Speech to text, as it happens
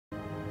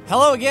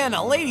Hello again,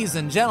 ladies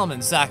and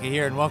gentlemen, CK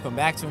here, and welcome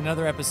back to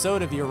another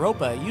episode of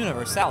Europa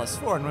Universalis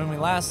 4. And when we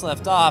last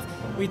left off,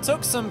 we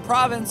took some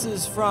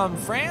provinces from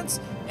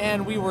France,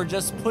 and we were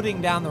just putting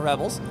down the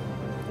rebels.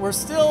 We're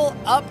still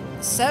up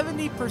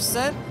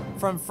 70%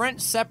 from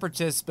French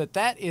separatists, but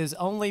that is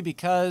only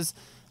because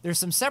there's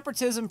some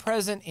separatism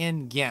present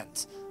in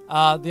Ghent.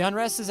 The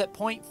unrest is at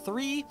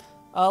 0.3.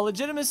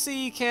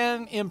 Legitimacy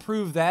can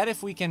improve that.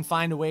 If we can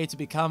find a way to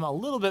become a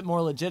little bit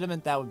more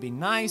legitimate, that would be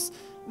nice.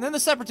 And then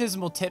the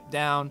separatism will tip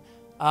down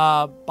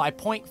by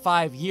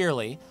 0.5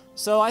 yearly.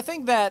 So I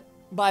think that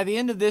by the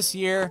end of this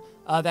year,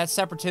 that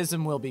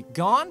separatism will be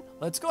gone.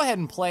 Let's go ahead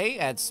and play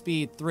at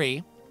speed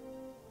 3.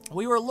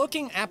 We were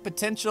looking at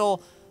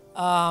potential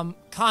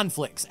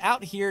conflicts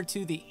out here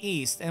to the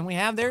east, and we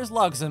have, there's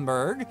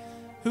Luxembourg,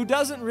 who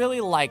doesn't really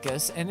like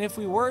us, and if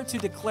we were to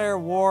declare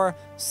war,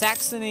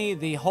 Saxony,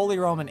 the Holy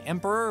Roman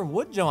Emperor,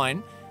 would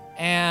join,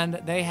 and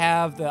they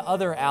have the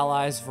other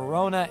allies,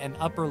 Verona and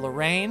Upper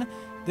Lorraine.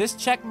 This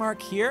check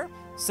mark here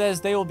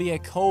says they will be a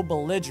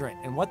co-belligerent,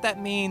 and what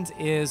that means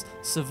is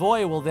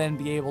Savoy will then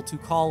be able to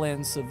call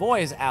in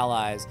Savoy's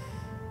allies.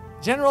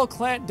 General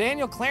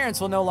Daniel Clarence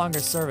will no longer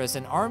serve us,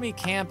 an army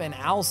camp in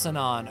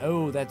Alsanon.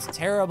 Oh, that's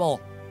terrible.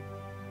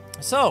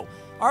 So,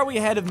 are we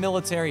ahead of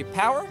military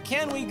power?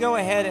 Can we go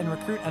ahead and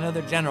recruit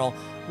another general?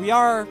 We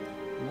are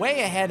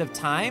way ahead of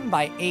time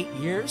by 8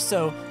 years,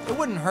 so it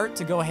wouldn't hurt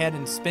to go ahead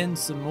and spend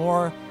some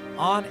more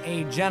on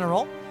a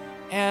general.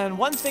 And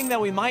one thing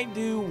that we might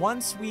do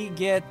once we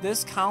get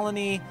this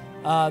colony,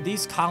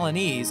 these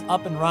colonies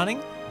up and running,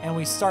 and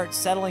we start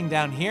settling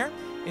down here,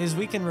 is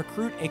we can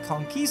recruit a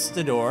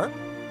conquistador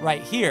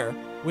right here,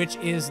 which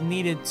is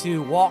needed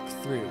to walk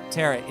through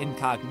Terra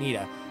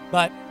Incognita.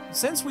 But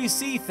since we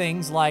see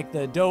things like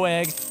the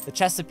Doeg, the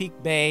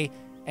Chesapeake Bay,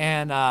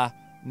 and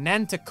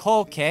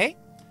Nanticoke,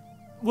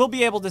 we'll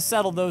be able to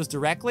settle those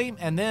directly,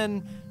 and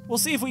then we'll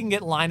see if we can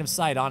get line of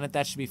sight on it.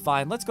 That should be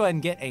fine. Let's go ahead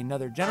and get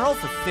another general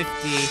for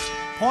 50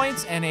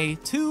 points and a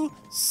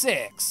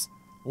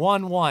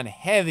 2-6-1-1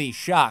 heavy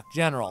shock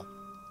general.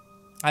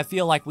 I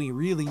feel like we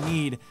really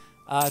need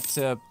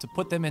to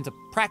put them into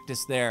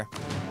practice there.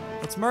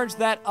 Let's merge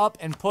that up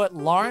and put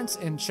Lawrence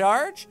in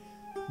charge.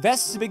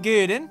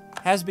 Westbeguden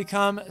has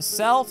become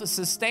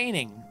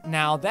self-sustaining.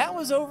 Now, that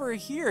was over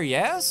here,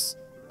 yes?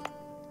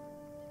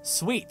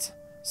 Sweet.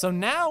 So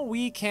now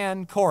we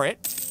can core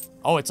it.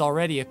 Oh, it's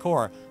already a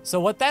core. So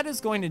what that is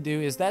going to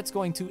do is that's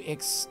going to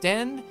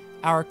extend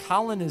our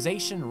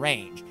colonization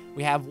range.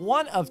 We have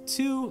one of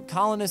 2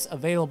 colonists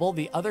available.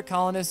 The other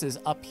colonist is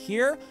up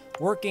here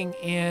working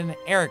in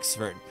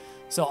Eriksford.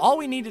 So all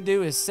we need to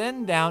do is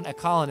send down a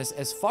colonist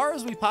as far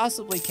as we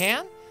possibly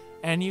can.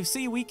 And you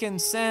see we can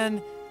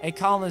send a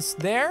colonist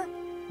there.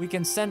 We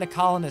can send a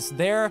colonist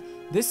there.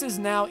 This is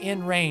now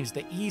in range,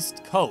 the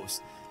East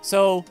Coast.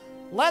 So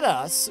let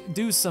us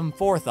do some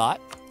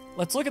forethought.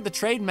 Let's look at the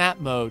trade map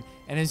mode.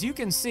 And as you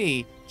can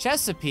see,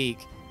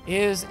 Chesapeake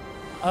is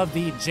of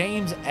the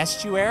James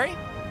Estuary,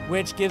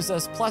 which gives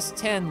us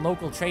 +10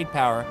 local trade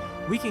power.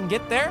 We can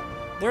get there.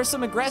 There are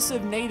some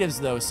aggressive natives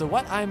though, so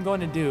what I'm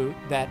going to do,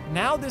 that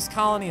now this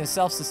colony is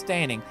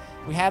self-sustaining,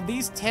 we have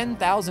these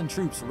 10,000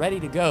 troops ready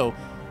to go.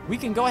 We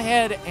can go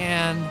ahead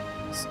and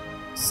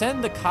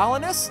send the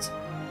colonist,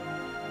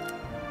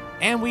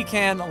 and we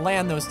can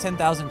land those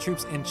 10,000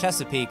 troops in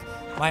Chesapeake.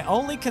 My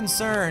only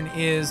concern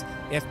is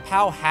if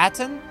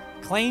Powhatan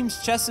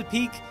claims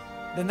Chesapeake,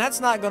 then that's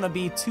not going to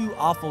be too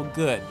awful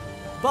good.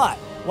 But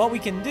what we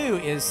can do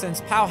is,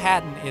 since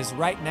Powhatan is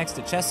right next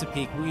to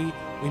Chesapeake, we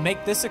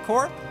make this a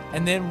core,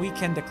 and then we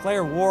can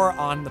declare war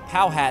on the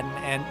Powhatan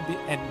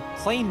and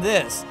claim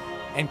this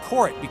and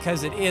core it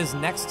because it is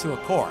next to a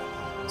core.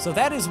 So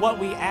that is what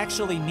we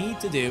actually need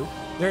to do.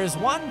 There is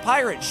one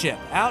pirate ship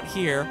out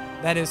here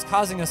that is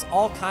causing us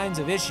all kinds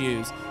of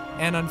issues,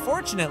 and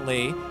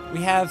unfortunately,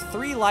 we have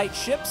 3 light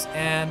ships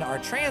and our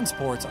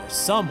transports are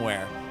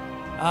somewhere.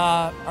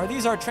 Are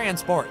these our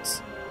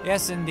transports?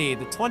 Yes, indeed.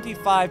 The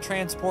 25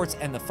 transports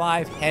and the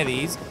 5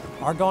 heavies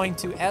are going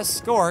to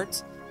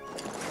escort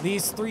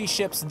these 3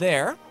 ships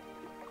there.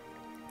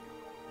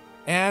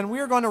 And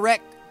we're going to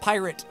wreck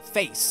Pirate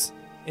Face,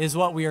 is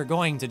what we are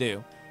going to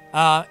do.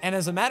 And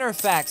as a matter of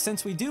fact,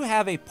 since we do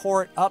have a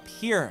port up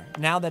here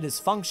now that is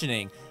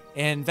functioning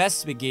in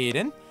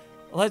Vestbegeden,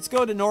 let's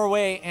go to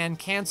Norway and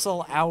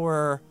cancel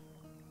our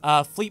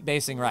fleet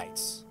basing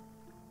rights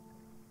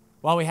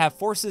while we have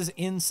forces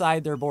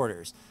inside their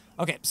borders.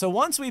 Okay, so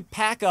once we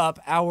pack up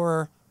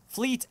our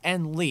fleet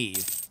and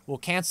leave, we'll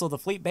cancel the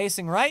fleet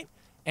basing right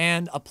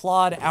and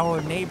applaud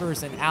our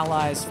neighbors and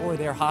allies for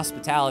their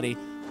hospitality.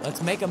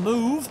 Let's make a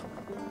move,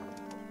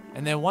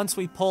 and then once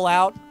we pull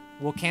out,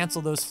 we'll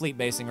cancel those fleet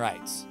basing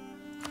rights.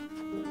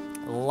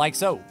 Like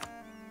so.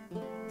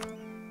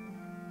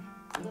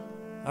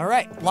 All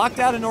right, locked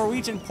out of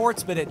Norwegian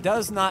ports, but it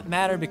does not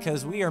matter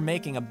because we are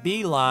making a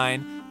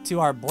beeline to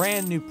our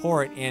brand new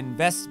port in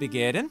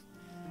Vestbegeden.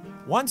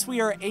 Once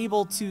we are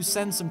able to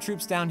send some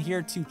troops down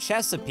here to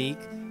Chesapeake,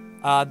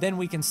 then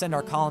we can send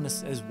our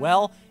colonists as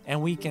well,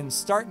 and we can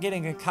start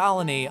getting a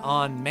colony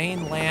on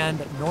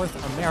mainland North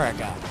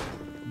America.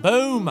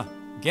 Boom!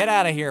 Get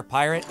out of here,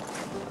 pirate.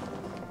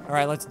 All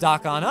right, let's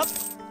dock on up.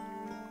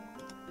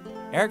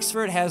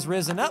 Eriksford has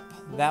risen up.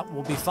 That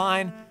will be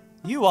fine.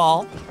 You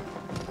all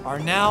are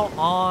now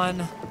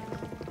on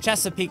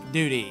Chesapeake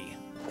duty.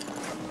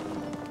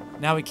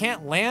 Now, we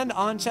can't land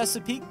on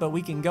Chesapeake, but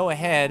we can go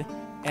ahead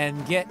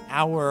and get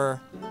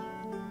our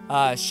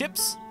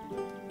ships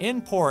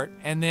in port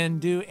and then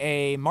do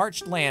a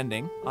marched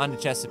landing onto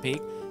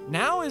Chesapeake.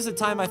 Now is the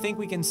time I think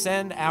we can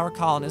send our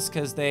colonists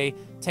because they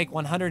take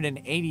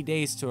 180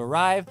 days to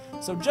arrive.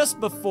 So just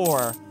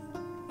before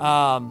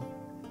our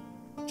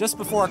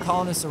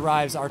colonist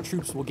arrives, our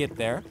troops will get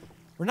there.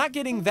 We're not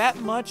getting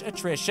that much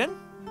attrition.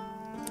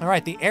 All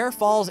right, the heir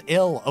falls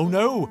ill. Oh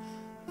no.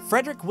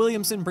 Frederick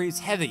Williamson breathes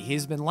heavy.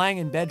 He's been lying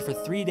in bed for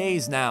 3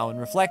 days now and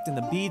reflecting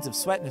the beads of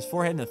sweat in his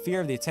forehead and the fear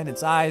of the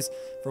attendant's eyes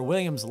for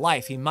William's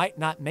life. He might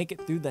not make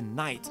it through the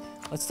night.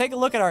 Let's take a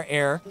look at our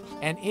heir,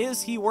 and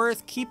is he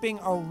worth keeping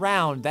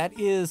around? That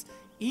is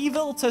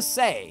evil to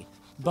say,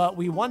 but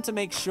we want to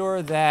make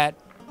sure that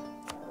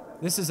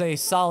this is a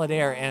solid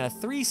heir, and a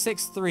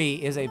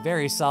 363 is a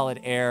very solid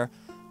heir.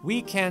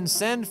 We can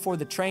send for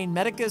the trained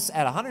medicus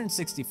at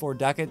 164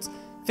 ducats,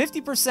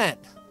 50%,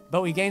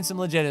 but we gain some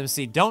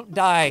legitimacy. Don't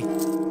die.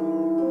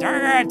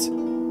 Dang it!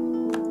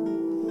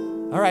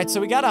 All right,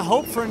 so we gotta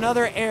hope for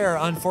another heir.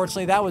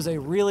 Unfortunately, that was a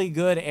really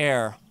good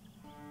heir.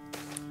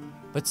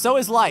 But so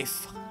is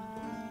life.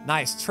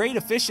 Nice trade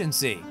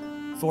efficiency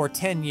for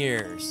 10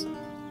 years.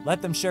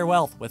 Let them share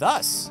wealth with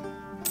us.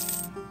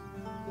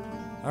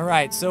 All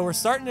right, so we're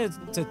starting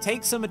to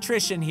take some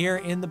attrition here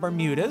in the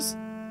Bermudas.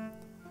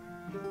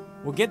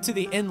 We'll get to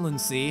the inland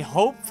sea.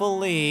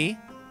 Hopefully,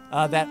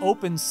 that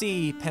open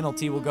sea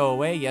penalty will go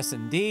away. Yes,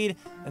 indeed.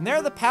 And there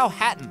are the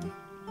Powhatan.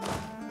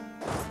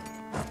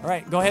 All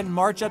right, go ahead and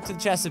march up to the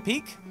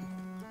Chesapeake.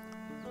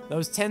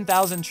 Those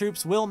 10,000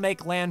 troops will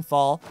make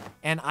landfall.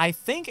 And I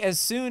think as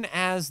soon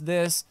as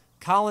this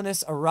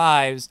colonist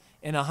arrives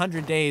in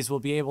 100 days, we'll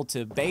be able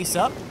to base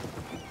up.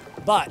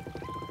 But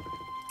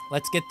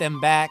let's get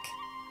them back.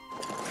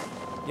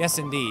 Yes,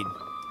 indeed.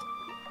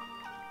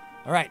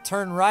 All right,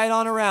 turn right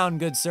on around,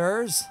 good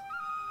sirs.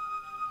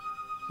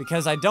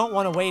 Because I don't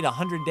want to wait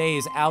 100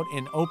 days out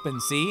in open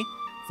sea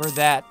for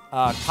that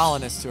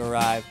colonist to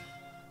arrive.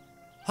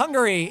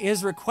 Hungary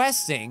is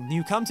requesting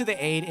you come to the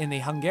aid in the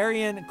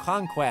Hungarian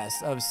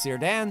conquest of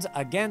Sirdans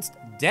against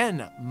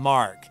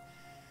Denmark.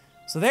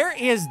 So there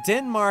is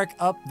Denmark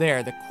up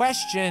there. The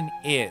question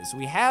is,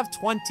 we have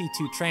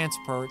 22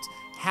 transports.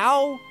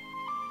 How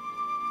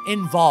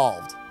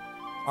involved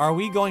are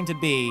we going to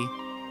be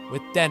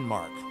with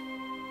Denmark?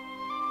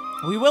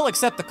 We will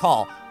accept the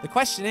call. The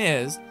question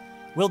is,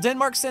 will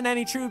Denmark send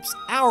any troops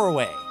our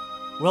way?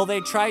 Will they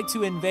try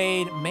to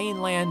invade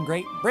mainland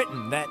Great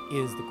Britain? That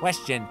is the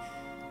question.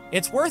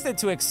 It's worth it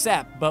to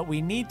accept, but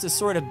we need to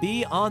sort of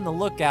be on the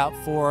lookout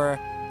for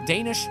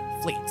Danish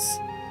fleets.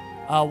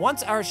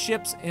 Once our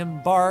ships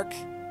embark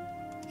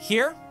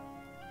here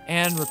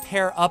and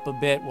repair up a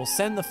bit, we'll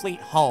send the fleet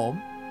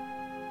home.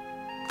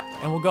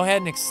 And we'll go ahead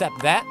and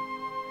accept that.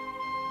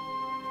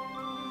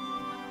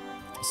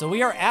 So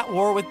we are at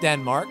war with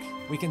Denmark.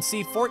 We can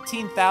see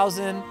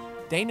 14,000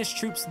 Danish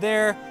troops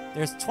there.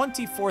 There's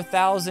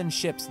 24,000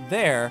 ships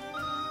there.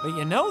 But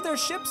you know, their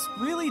ships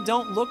really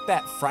don't look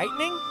that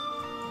frightening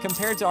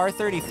compared to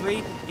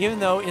R-33, even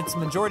though it's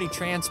majority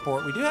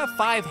transport. We do have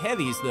 5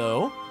 heavies,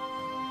 though.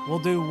 We'll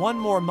do 1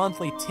 more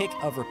monthly tick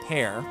of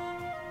repair.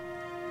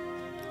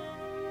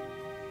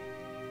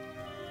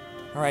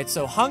 All right,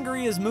 so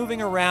Hungary is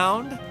moving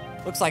around.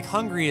 Looks like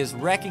Hungary is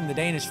wrecking the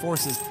Danish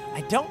forces.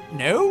 I don't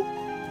know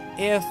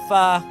if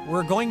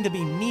we're going to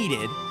be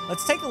needed.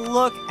 Let's take a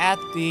look at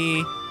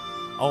the...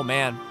 Oh,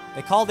 man.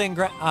 They called in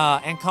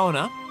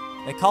Ancona.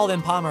 They called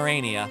in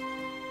Pomerania.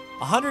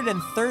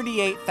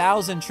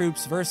 138,000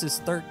 troops versus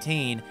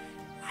 13.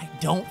 I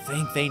don't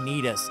think they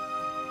need us.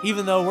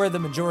 Even though we're the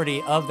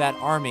majority of that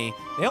army,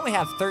 they only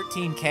have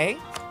 13K.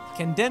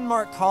 Can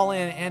Denmark call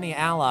in any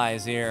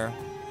allies here?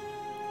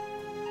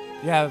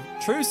 You have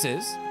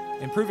truces,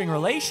 improving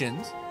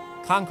relations,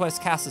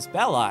 conquest casus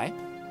belli.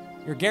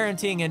 You're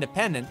guaranteeing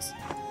independence.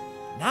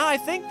 Now I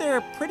think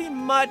they're pretty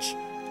much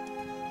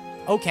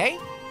okay.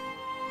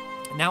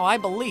 Now I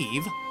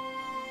believe,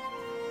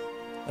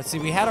 let's see,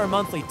 we had our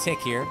monthly tick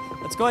here.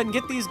 Let's go ahead and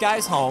get these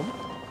guys home.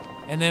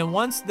 And then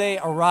once they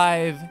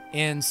arrive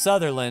in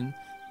Sutherland,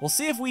 we'll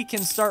see if we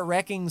can start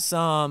wrecking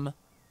some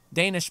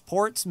Danish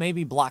ports,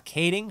 maybe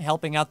blockading,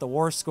 helping out the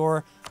war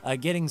score,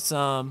 getting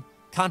some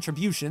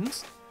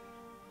contributions.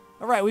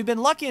 All right, we've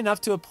been lucky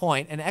enough to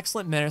appoint an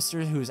excellent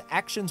minister whose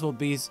actions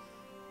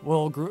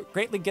will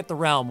greatly get the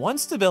realm 1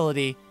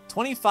 stability,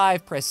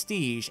 25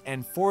 prestige,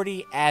 and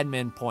 40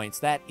 admin points.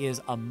 That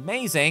is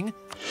amazing.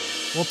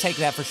 We'll take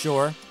that for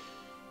sure.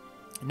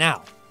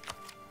 Now,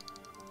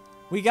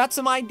 we got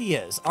some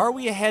ideas. Are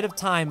we ahead of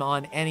time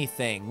on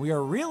anything? We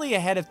are really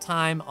ahead of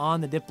time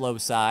on the Diplo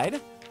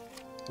side,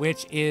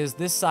 which is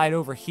this side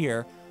over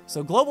here.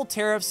 So global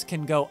tariffs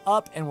can go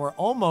up, and we're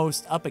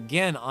almost up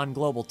again on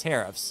global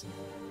tariffs.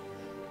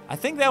 I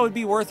think that would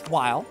be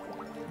worthwhile.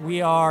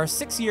 we are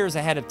 6 years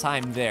ahead of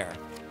time there.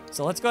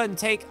 So let's go ahead and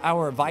take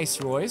our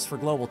viceroys for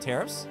global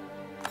tariffs.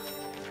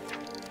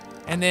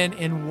 And then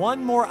in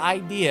one more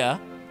idea,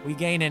 we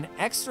gain an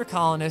extra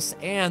colonist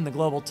and the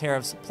global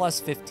tariffs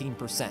plus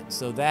 15%.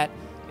 So that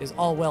is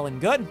all well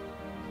and good.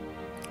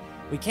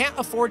 We can't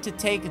afford to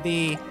take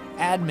the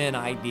admin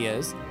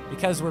ideas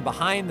because we're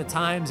behind the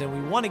times and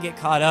we want to get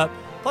caught up.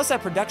 Plus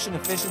that production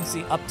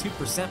efficiency up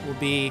 2% will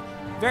be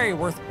very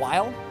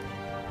worthwhile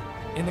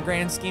in the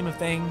grand scheme of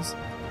things.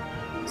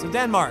 So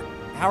Denmark,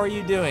 how are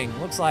you doing?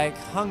 Looks like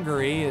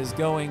Hungary is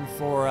going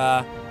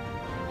for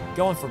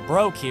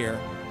broke here.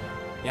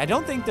 Yeah, I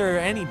don't think there are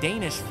any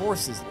Danish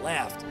forces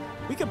left.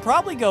 We could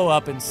probably go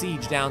up and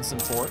siege down some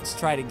forts,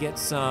 try to get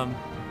some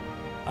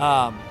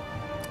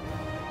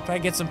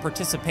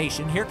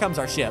participation. Here comes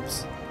our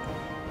ships.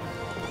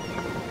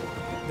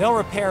 They'll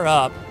repair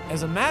up.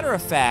 As a matter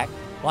of fact,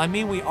 well, I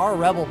mean, we are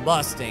rebel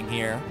busting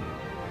here.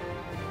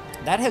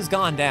 That has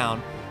gone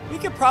down. We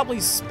could probably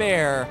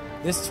spare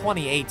this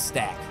 28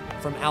 stack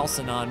from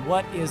Alcinor.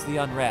 What is the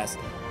unrest?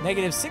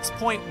 Negative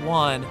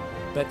 6.1,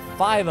 but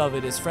 5 of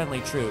it is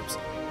friendly troops.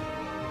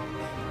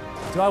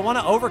 Do I want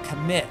to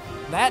overcommit?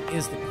 That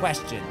is the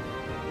question.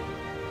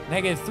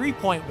 Negative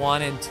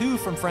 3.1 and 2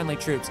 from friendly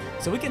troops.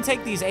 So we can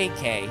take these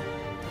 8K.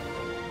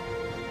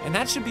 And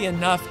that should be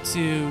enough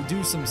to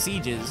do some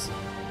sieges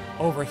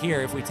over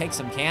here if we take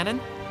some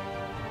cannon.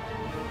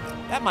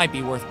 That might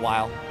be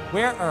worthwhile.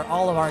 Where are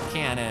all of our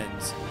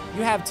cannons?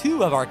 You have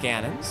 2 of our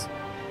cannons.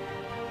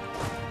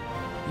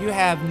 You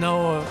have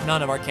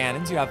none of our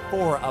cannons. You have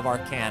 4 of our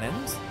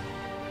cannons.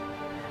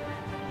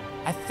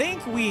 I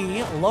think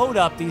we load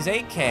up these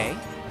 8K,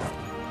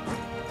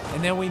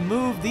 and then we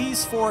move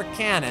these 4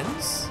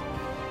 cannons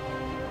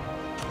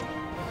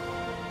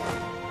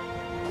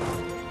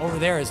over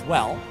there as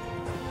well.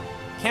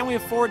 Can we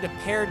afford to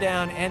pare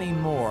down any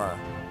more?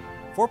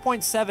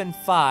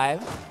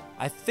 4.75.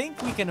 I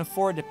think we can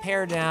afford to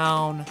pare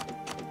down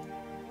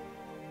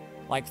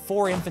like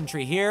 4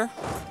 infantry here.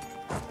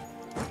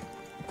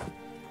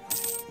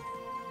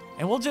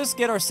 And we'll just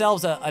get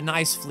ourselves a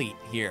nice fleet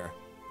here.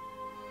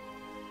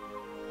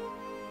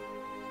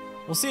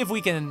 We'll see if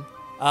we can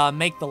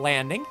make the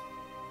landing.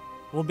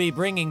 We'll be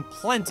bringing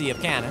plenty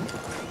of cannon.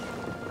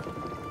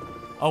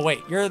 Oh, wait,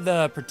 you're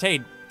the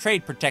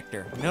trade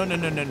protector. No, no,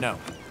 no, no, no.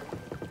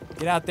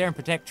 Get out there and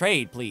protect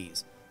trade,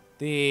 please.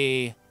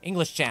 The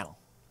English Channel.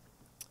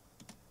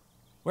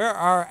 Where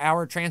are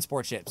our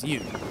transport ships?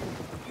 You.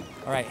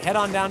 All right, head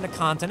on down to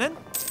continent.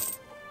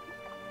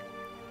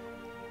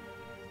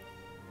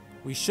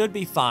 We should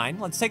be fine.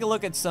 Let's take a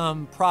look at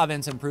some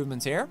province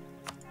improvements here.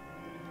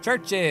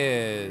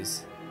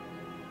 Churches.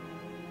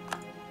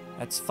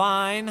 That's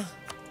fine.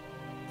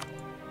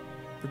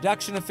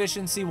 Production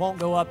efficiency won't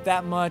go up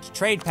that much.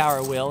 Trade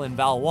power will in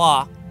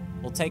Valois.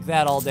 We'll take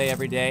that all day,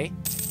 every day.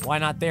 Why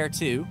not there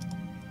too?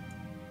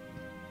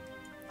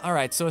 All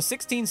right, so a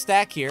 16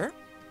 stack here.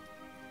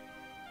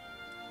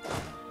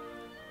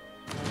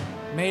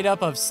 Made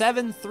up of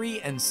 7,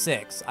 3, and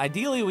 6.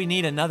 Ideally, we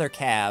need another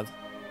cav.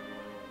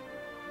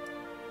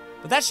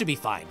 But that should be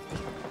fine.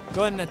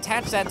 Go ahead and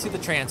attach that to the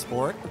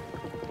transport.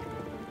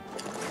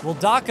 We'll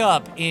dock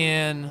up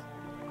in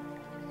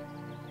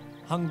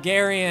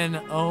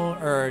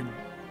Hungary-owned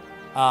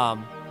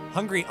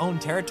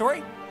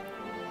territory.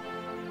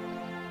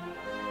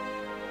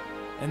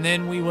 And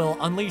then we will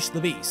unleash the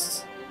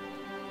beasts.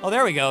 Oh,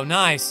 there we go.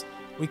 Nice.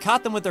 We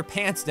caught them with their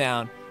pants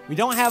down. We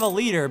don't have a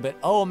leader, but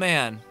oh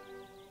man.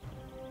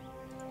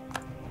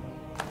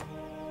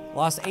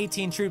 Lost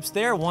 18 troops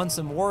there, won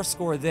some war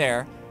score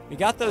there. We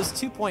got those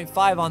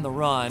 2.5 on the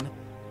run.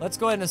 Let's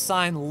go ahead and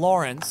assign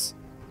Lawrence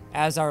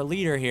as our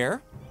leader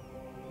here.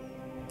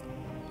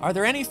 Are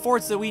there any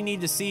forts that we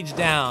need to siege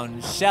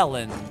down?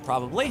 Shelland,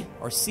 probably,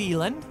 or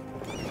Sealand.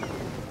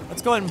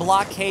 Let's go ahead and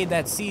blockade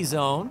that sea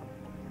zone.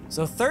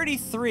 So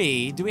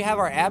 33, do we have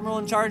our admiral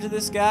in charge of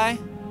this guy?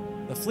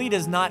 The fleet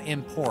is not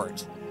in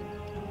port.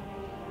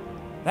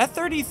 That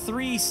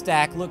 33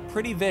 stack looked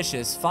pretty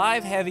vicious.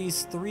 5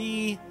 heavies,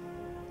 3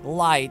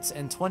 lights,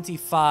 and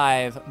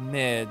 25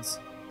 mids.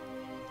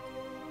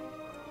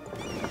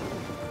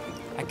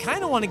 I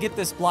kind of want to get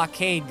this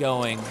blockade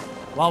going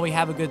while we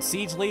have a good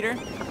siege leader.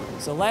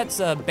 So let's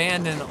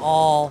abandon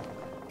all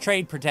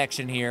trade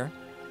protection here.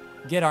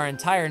 Get our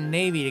entire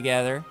navy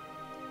together.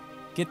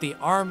 Get the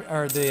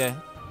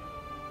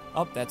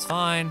oh, that's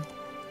fine.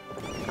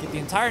 Get the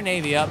entire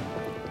navy up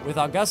with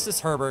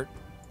Augustus Herbert,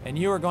 and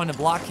you are going to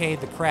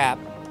blockade the crap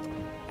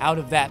out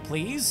of that,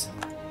 please.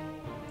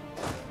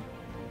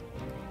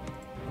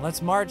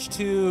 Let's march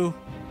to,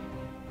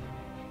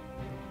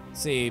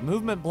 let's see,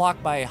 movement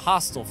blocked by a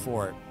hostile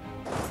fort.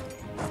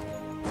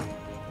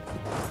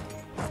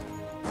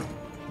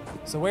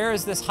 So where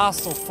is this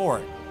hostile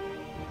fort?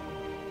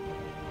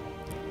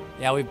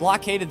 Yeah, we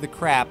blockaded the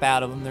crap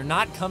out of them. They're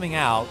not coming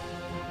out.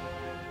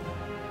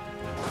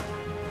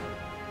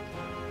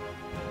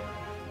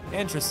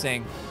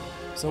 Interesting.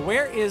 So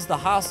where is the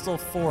hostile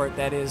fort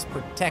that is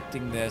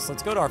protecting this?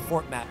 Let's go to our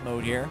fort map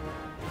mode here.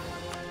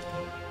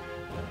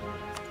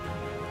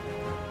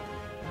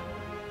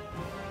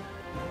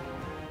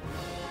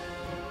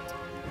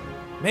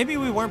 Maybe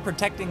we weren't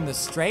protecting the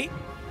strait.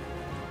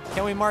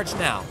 Can we march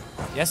now?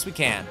 Yes, we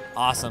can.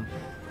 Awesome.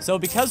 So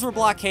because we're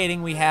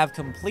blockading, we have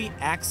complete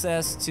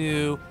access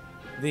to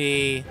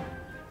the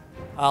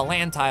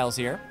land tiles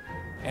here.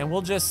 And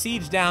we'll just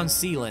siege down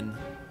Sealand.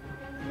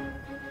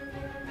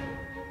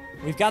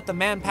 We've got the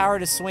manpower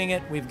to swing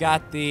it. We've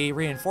got the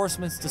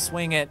reinforcements to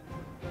swing it.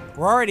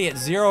 We're already at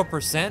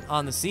 0%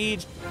 on the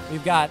siege.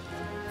 We've got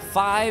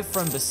 5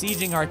 from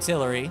besieging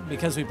artillery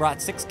because we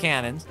brought 6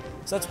 cannons.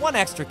 So that's 1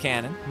 extra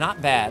cannon,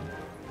 not bad.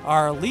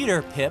 Our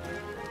leader pip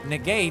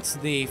negates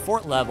the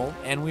fort level,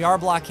 and we are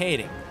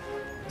blockading.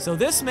 So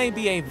this may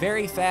be a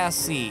very fast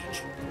siege.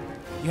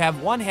 You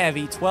have 1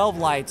 heavy, 12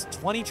 lights,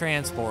 20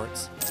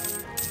 transports.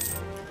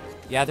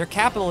 Yeah, their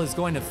capital is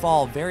going to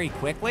fall very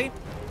quickly,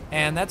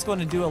 and that's going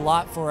to do a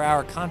lot for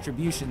our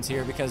contributions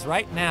here because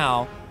right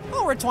now,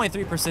 well, we're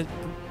 23%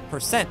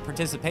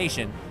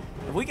 participation.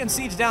 If we can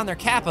siege down their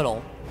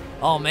capital,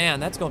 oh man,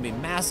 that's going to be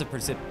massive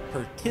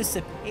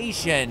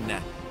participation.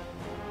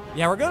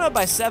 Yeah, we're going up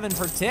by 7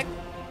 per tick,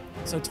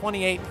 so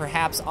 28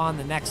 perhaps on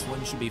the next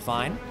one should be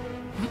fine.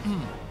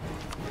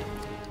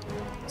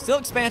 Still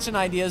expansion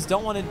ideas,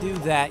 don't want to do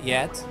that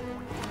yet.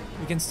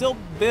 We can still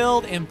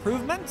build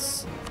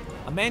improvements.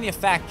 A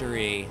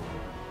manufactory.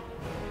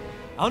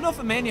 I don't know if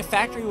a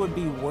manufactory would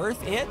be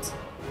worth it.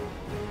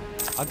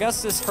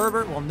 Augustus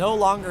Herbert will no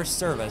longer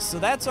serve us, so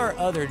that's our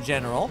other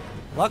general.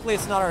 Luckily,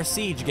 it's not our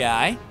siege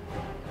guy,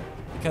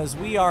 because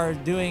we are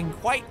doing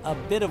quite a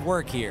bit of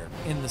work here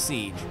in the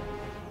siege.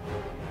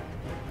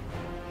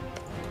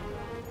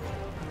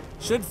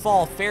 Should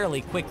fall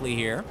fairly quickly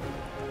here.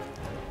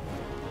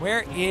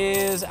 Where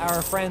is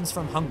our friends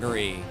from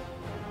Hungary?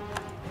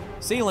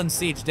 Sealand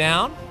siege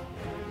down.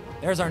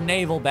 There's our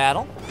naval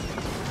battle.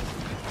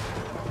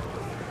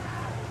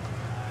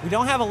 We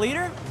don't have a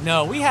leader?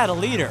 No, we had a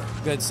leader,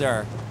 good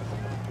sir.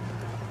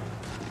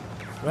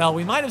 Well,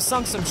 we might have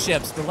sunk some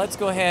ships, but let's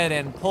go ahead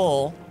and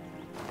pull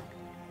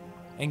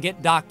and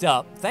get docked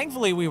up.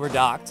 Thankfully, we were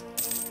docked.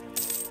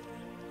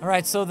 All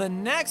right, so the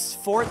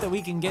next fort that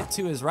we can get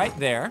to is right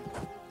there.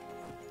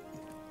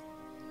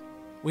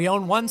 We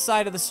own 1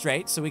 side of the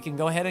strait, so we can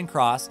go ahead and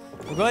cross.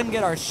 We'll go ahead and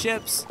get our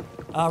ships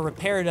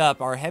repaired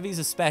up, our heavies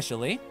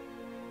especially.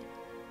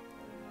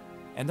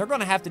 And they're going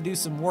to have to do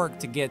some work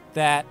to get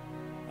that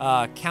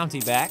county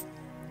back.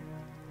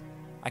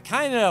 I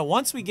kind of,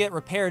 once we get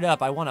repaired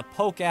up, I want to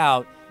poke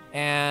out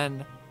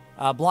and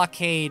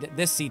blockade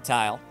this sea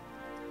tile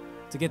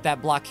to get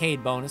that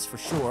blockade bonus for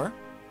sure.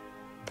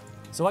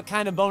 So what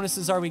kind of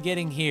bonuses are we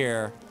getting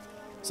here?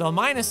 So a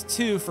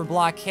 -2 for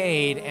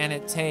blockade, and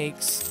it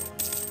takes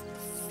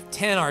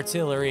 10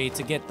 artillery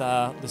to get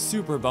the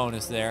super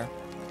bonus there.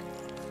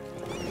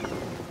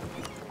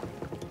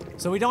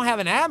 So we don't have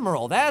an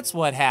admiral. That's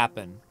what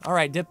happened. All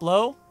right,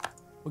 Diplo.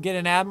 We'll get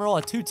an admiral,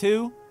 a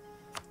 2-2.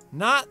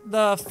 Not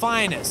the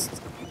finest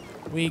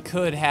we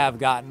could have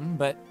gotten,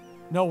 but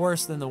no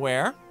worse than the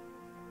wear.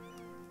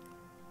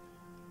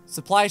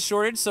 Supply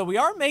shortage, so we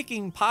are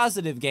making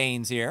positive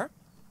gains here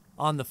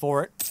on the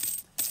fort.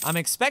 I'm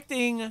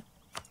expecting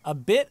a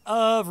bit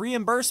of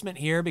reimbursement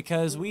here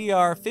because we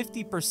are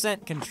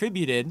 50%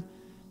 contributed.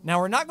 Now,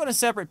 we're not going to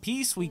separate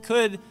peace. We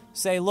could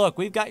say, look,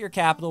 we've got your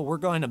capital. We're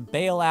going to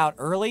bail out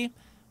early.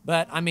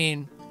 But, I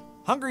mean,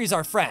 Hungary's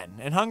our friend,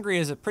 and Hungary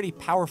is a pretty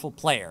powerful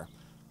player.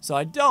 So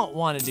I don't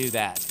want to do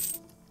that.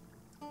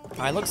 All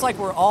right, looks like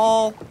we're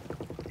all,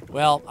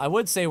 well, I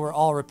would say we're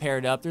all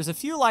repaired up. There's a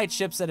few light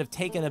ships that have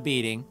taken a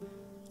beating.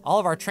 All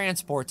of our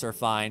transports are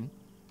fine.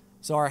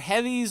 So our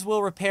heavies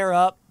will repair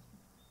up.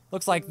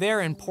 Looks like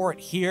they're in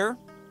port here,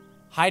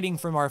 hiding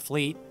from our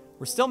fleet.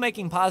 We're still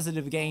making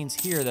positive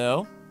gains here,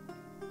 though.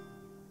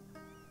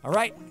 All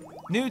right,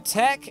 new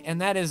tech,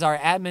 and that is our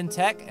admin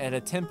tech at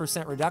a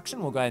 10%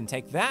 reduction. We'll go ahead and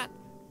take that.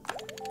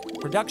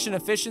 Production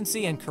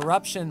efficiency and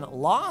corruption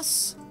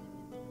loss.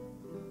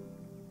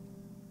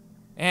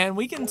 And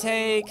we can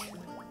take,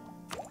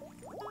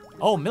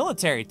 oh,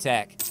 military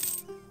tech.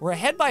 We're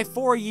ahead by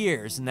 4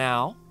 years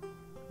now.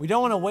 We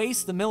don't want to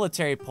waste the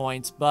military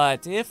points,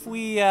 but if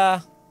we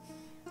can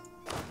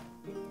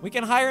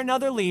hire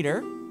another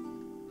leader.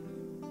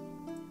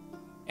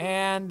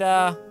 And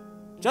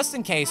just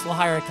in case, we'll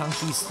hire a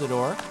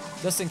conquistador.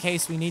 Just in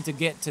case we need to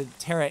get to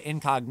Terra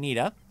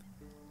Incognita.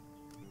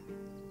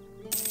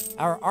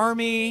 Our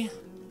army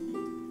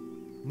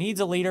needs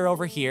a leader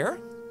over here.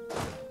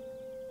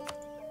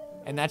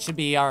 And that should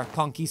be our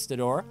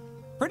conquistador.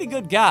 Pretty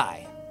good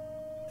guy.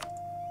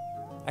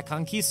 That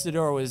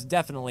conquistador was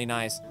definitely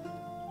nice.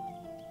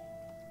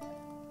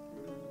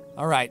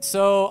 All right,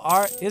 so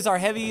is our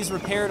heavies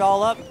repaired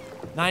all up?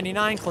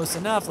 99, close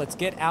enough. Let's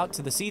get out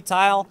to the sea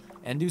tile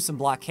and do some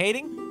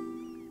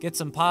blockading. Get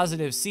some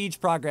positive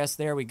siege progress.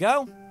 There we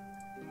go.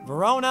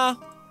 Verona,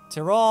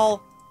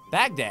 Tyrol,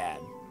 Baghdad.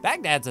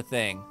 Baghdad's a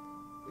thing.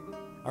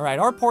 All right,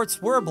 our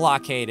ports were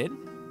blockaded,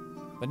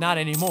 but not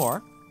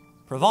anymore.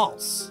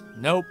 Provence,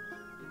 nope.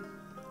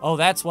 Oh,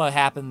 that's what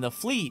happened. The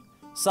fleet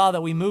saw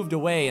that we moved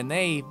away and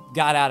they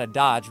got out of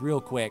Dodge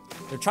real quick.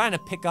 They're trying to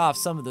pick off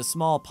some of the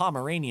small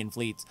Pomeranian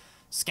fleets.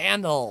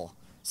 Scandal.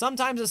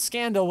 Sometimes a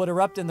scandal would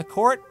erupt in the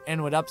court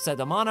and would upset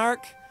the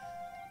monarch.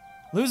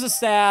 Lose a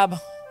stab,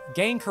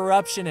 gain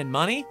corruption and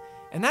money.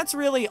 And that's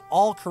really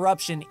all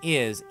corruption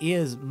is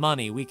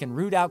money. We can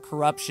root out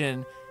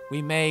corruption.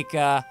 We make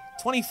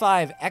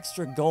 25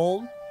 extra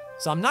gold.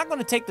 So I'm not going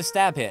to take the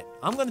stab hit.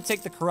 I'm going to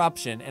take the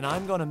corruption, and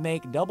I'm going to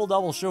make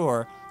double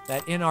sure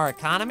that in our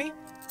economy,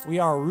 we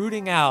are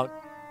rooting out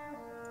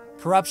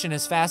corruption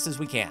as fast as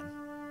we can.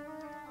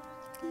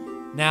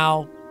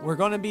 Now, we're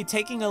going to be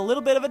taking a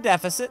little bit of a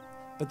deficit,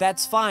 but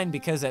that's fine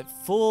because at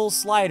full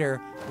slider,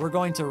 we're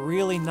going to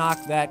really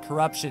knock that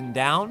corruption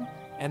down,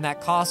 and that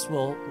cost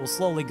will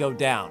slowly go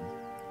down.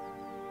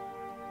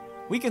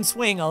 We can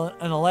swing an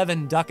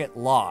 11 ducat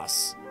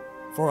loss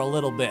for a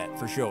little bit,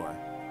 for sure.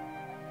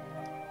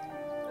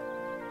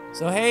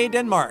 So hey,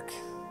 Denmark,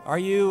 are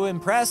you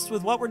impressed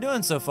with what we're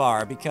doing so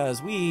far?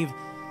 Because we've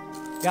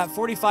got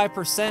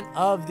 45%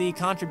 of the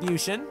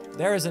contribution.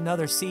 There is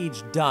another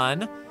siege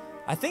done.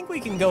 I think we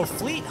can go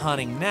fleet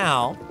hunting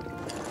now.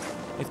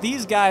 If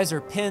these guys are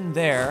pinned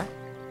there,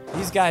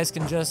 these guys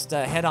can just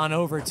head on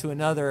over to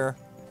another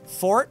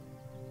fort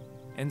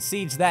and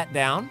siege that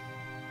down.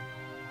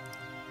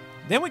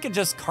 Then we could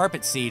just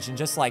carpet siege and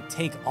just like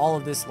take all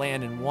of this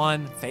land in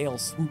one fail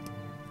swoop.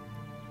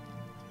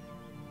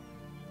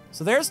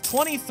 So there's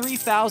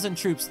 23,000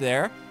 troops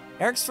there.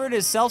 Eriksford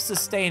is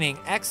self-sustaining.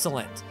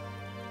 Excellent.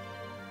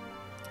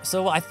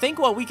 So I think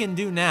what we can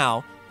do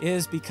now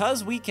is,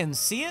 because we can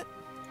see it,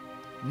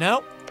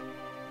 nope.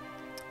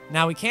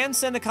 Now we can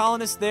send a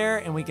colonist there,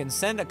 and we can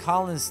send a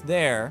colonist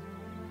there.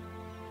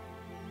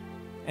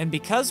 And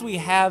because we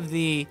have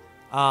the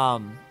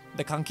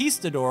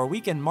Conquistador,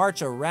 we can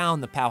march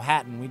around the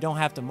Powhatan. We don't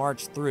have to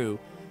march through.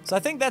 So I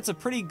think that's a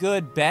pretty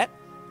good bet.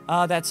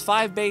 That's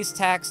 5 base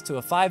tax to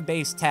a 5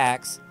 base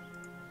tax.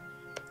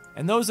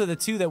 And those are the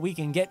two that we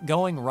can get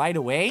going right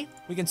away.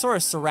 We can sort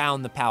of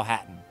surround the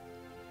Powhatan.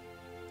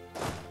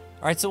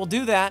 All right, so we'll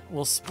do that.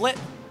 We'll split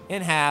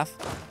in half.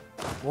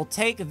 We'll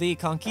take the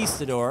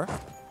Conquistador.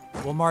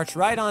 We'll march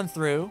right on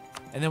through,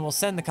 and then we'll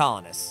send the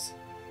colonists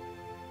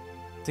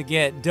to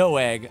get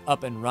Doeg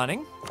up and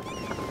running.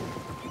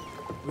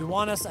 We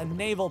want us a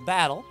naval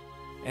battle,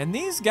 and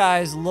these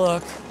guys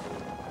look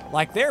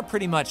like they're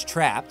pretty much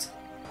trapped.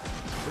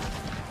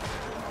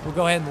 We'll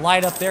go ahead and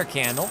light up their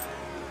candle.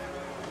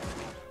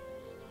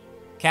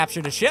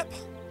 Captured a ship.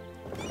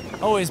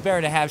 Always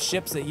better to have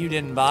ships that you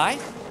didn't buy.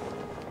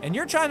 And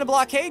you're trying to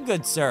blockade,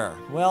 good sir.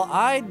 Well,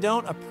 I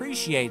don't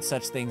appreciate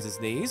such things as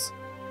these.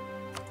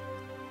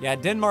 Yeah,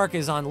 Denmark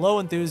is on low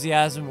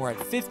enthusiasm. We're at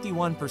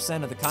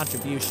 51% of the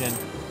contribution.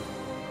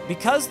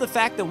 Because the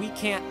fact that we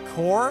can't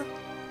core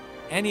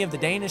any of the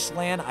Danish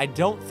land, I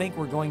don't think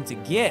we're going to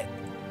get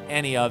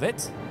any of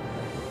it.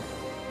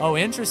 Oh,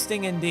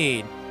 interesting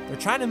indeed. They're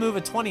trying to move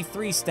a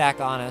 23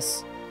 stack on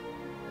us.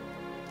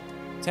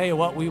 Tell you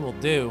what we will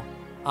do.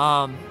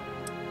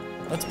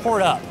 Let's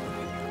port up.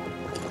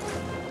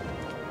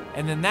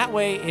 And then that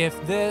way,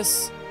 if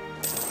this...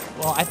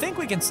 Well, I think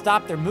we can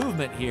stop their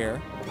movement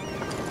here.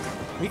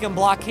 We can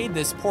blockade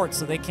this port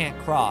so they can't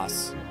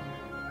cross.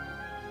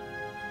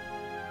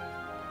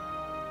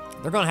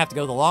 They're going to have to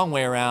go the long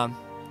way around.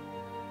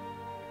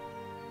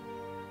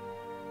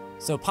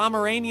 So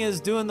Pomerania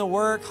is doing the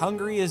work.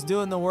 Hungary is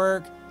doing the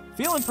work.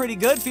 Feeling pretty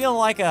good. Feeling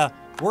like a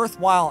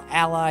worthwhile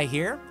ally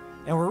here.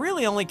 And we're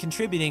really only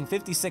contributing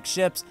 56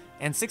 ships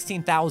and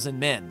 16,000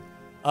 men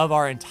of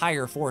our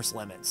entire force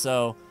limit.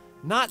 So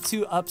not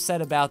too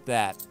upset about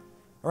that.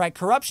 All right,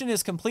 corruption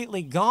is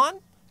completely gone.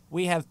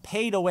 We have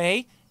paid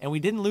away, and we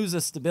didn't lose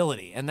a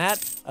stability. And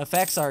that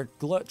affects our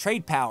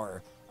trade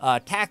power,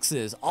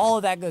 taxes, all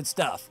of that good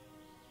stuff.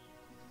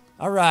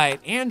 All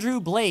right, Andrew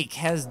Blake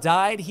has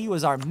died. He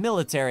was our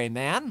military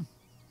man.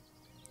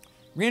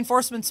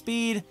 Reinforcement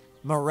speed,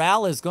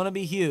 morale is going to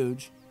be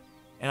huge.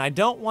 And I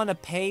don't want to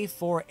pay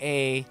for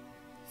a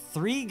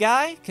 3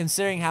 guy,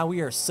 considering how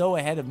we are so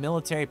ahead of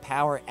military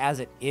power as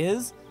it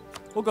is.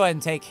 We'll go ahead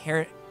and take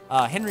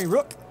Henry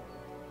Rook.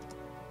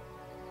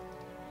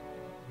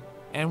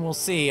 And we'll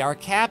see. Our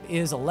cap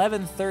is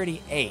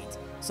 1138.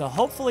 So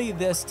hopefully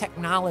this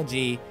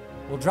technology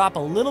will drop a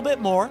little bit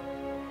more.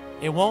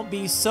 It won't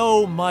be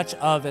so much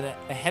of an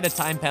ahead of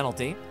time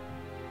penalty.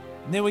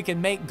 And then we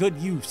can make good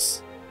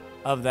use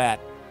of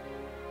that.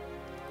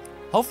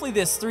 Hopefully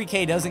this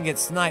 3K doesn't get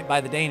sniped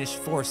by the Danish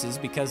forces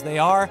because they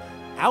are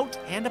out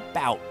and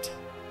about.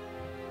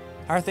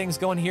 How are things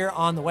going here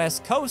on the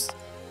west coast?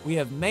 We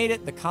have made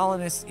it. The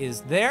colonist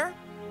is there.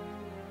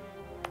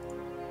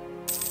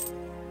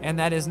 And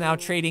that is now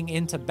trading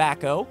in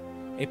tobacco.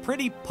 A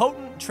pretty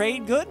potent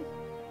trade good.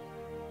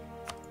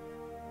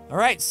 All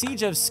right,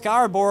 Siege of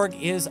Skarborg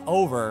is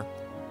over.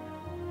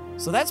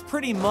 So that's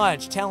pretty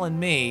much telling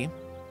me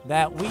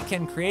that we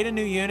can create a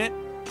new unit,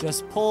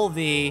 just pull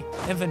the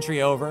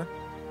infantry over,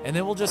 and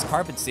then we'll just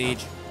carpet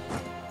siege.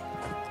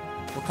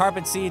 We'll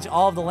carpet siege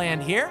all of the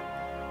land here.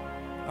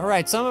 All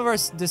right, some of our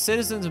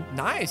citizens,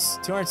 nice.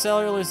 200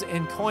 settlers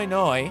in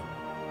Koinoi.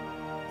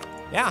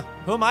 Yeah,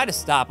 who am I to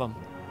stop them?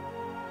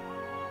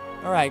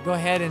 All right, go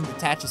ahead and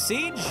detach a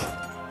siege.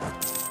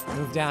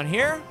 Move down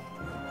here.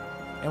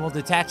 and we'll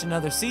detach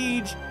another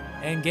siege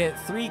and get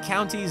 3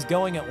 counties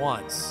going at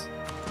once.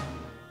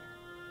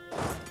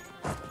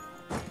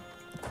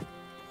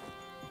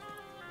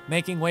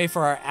 Making way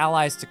for our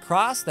allies to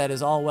cross. That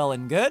is all well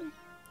and good.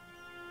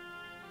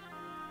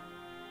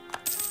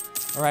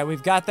 All right,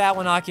 we've got that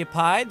one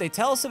occupied. They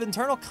tell us of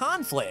internal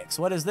conflicts.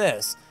 What is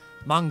this?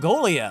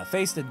 Mongolia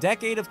faced a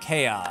decade of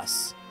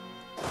chaos.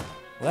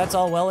 Well, that's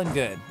all well and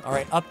good. All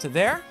right, up to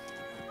there.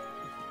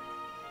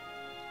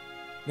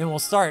 Then we'll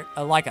start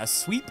like a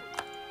sweep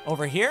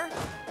over here.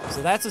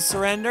 So that's a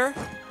surrender.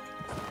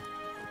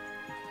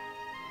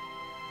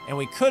 And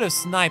we could have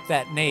sniped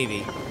that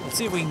navy. Let's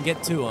see if we can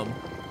get to them.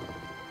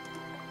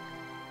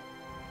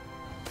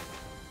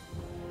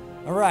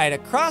 All right,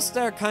 across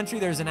our country,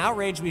 there's an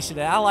outrage. We should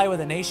ally with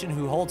a nation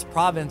who holds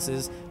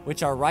provinces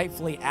which are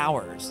rightfully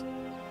ours.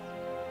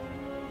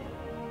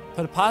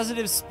 Put a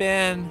positive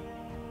spin.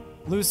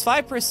 Lose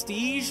 5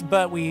 prestige,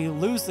 but we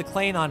lose the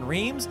claim on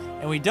Reims,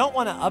 and we don't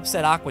want to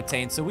upset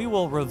Aquitaine, so we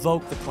will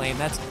revoke the claim.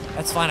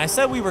 That's fine. I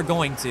said we were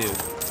going to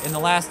in the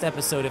last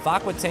episode. If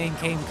Aquitaine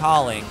came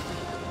calling,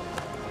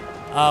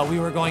 we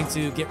were going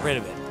to get rid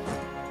of it.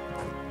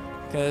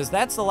 Because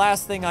that's the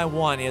last thing I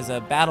want, is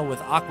a battle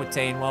with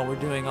Aquitaine while we're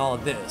doing all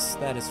of this.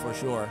 That is for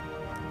sure.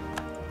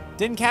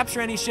 Didn't capture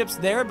any ships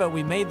there, but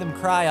we made them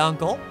cry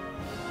uncle.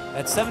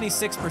 That's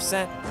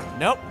 76%.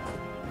 Nope.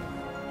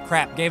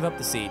 Crap, gave up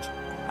the siege.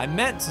 I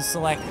meant to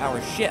select our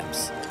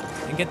ships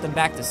and get them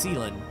back to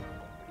Sealand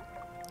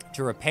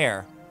to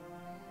repair.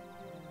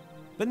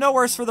 But no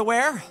worse for the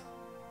wear.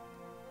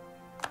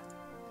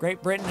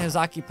 Great Britain has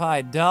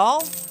occupied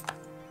Dal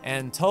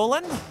and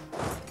Toland.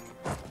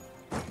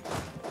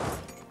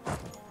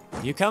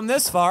 You come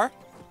this far,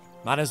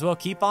 might as well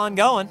keep on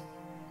going.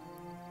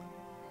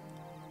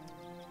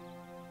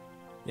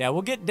 Yeah,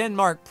 we'll get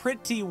Denmark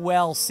pretty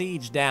well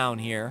sieged down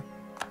here.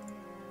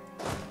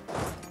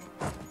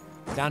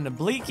 Down to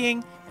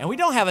Bleaking, and we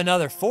don't have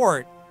another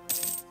fort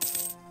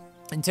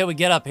until we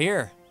get up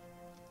here.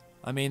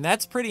 I mean,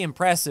 that's pretty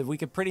impressive. We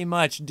could pretty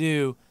much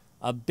do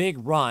a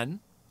big run.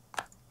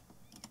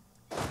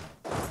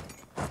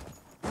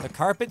 The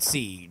Carpet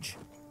Siege.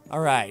 All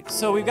right,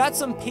 so we've got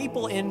some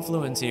papal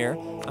influence here.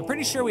 I'm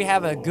pretty sure we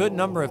have a good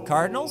number of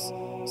cardinals,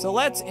 so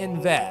let's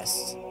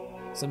invest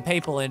some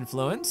papal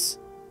influence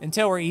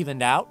until we're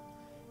evened out.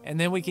 And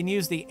then we can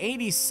use the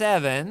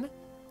 87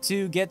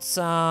 to get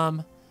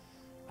some...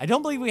 I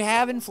don't believe we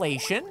have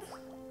inflation.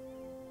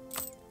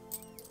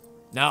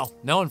 No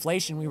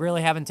inflation. We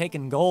really haven't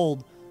taken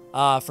gold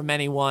from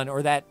anyone,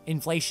 or that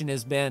inflation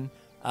has been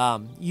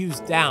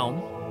used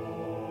down.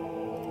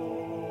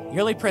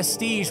 Yearly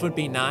prestige would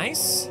be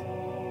nice.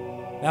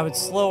 That would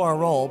slow our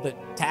roll,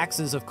 but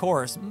taxes, of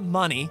course,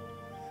 money.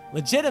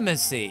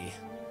 Legitimacy.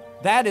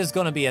 That is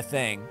going to be a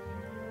thing.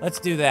 Let's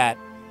do that.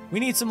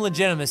 We need some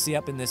legitimacy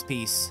up in this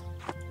piece.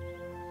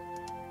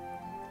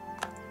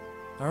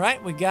 All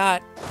right, we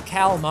got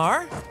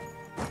Kalmar.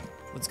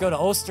 Let's go to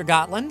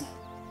Ostergotland.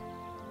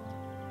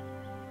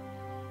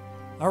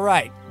 All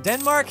right,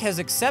 Denmark has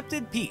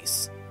accepted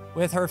peace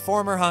with her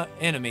former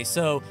enemy.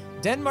 So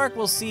Denmark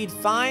will cede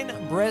Fine,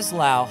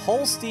 Breslau,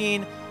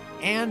 Holstein,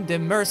 and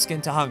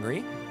Demersken to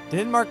Hungary.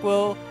 Denmark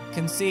will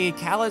concede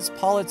Kalitz,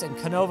 Politz, and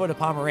Konovo to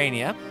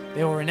Pomerania.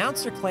 They will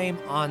renounce their claim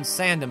on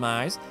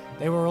Sandomize.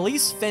 They will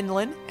release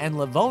Finland and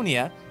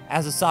Livonia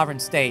as a sovereign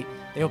state.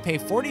 They will pay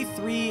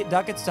 43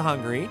 ducats to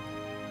Hungary.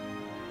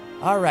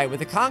 All right, with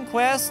the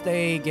conquest,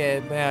 they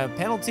get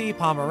penalty,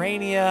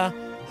 Pomerania.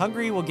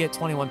 Hungary will get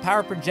 21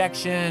 power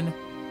projection.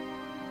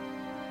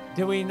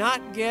 Did we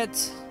not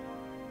get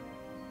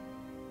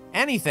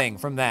anything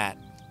from that?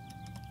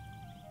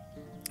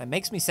 That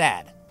makes me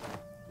sad.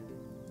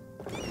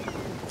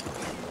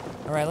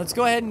 All right, let's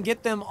go ahead and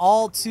get them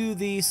all to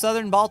the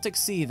southern Baltic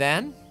Sea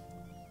then.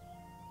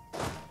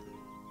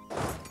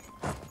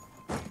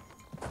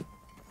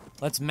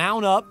 Let's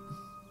mount up,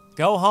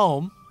 go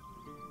home.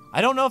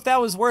 I don't know if that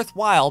was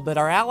worthwhile, but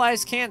our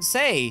allies can't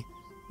say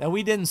that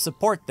we didn't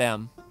support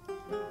them.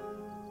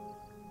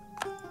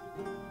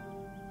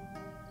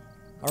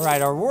 All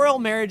right, our royal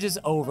marriage is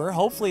over.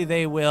 Hopefully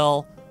they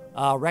will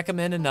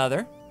recommend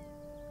another.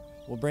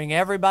 We'll bring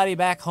everybody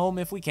back home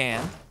if we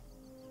can.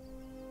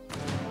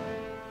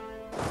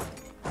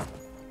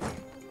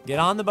 Get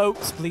on the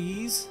boats,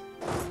 please.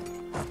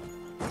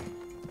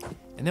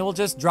 And then we'll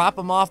just drop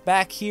them off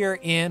back here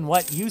in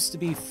what used to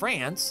be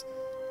France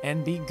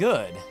and be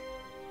good.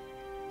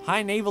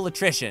 High naval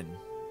attrition.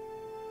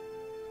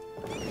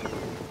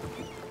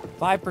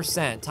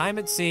 5%. Time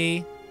at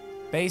sea.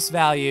 Base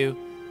value.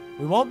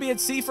 We won't be at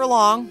sea for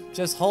long.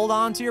 Just hold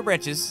on to your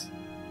britches.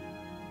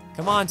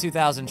 Come on,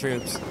 2,000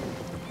 troops.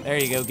 There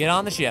you go. Get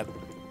on the ship.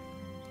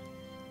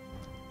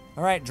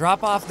 All right,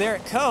 drop off there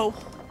at Co.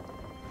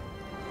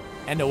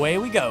 And away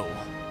we go.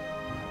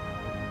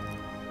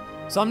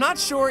 So I'm not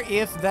sure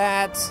if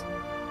that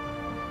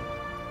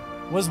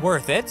was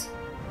worth it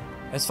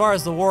as far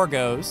as the war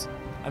goes.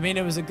 I mean,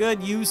 it was a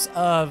good use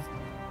of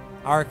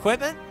our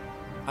equipment.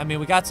 I mean,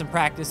 we got some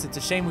practice. It's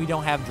a shame we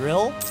don't have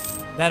drill.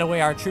 That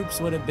way our troops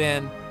would have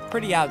been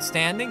pretty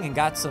outstanding and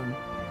got some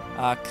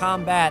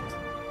combat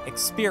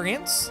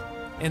experience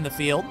in the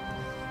field.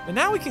 But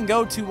now we can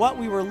go to what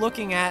we were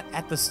looking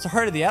at the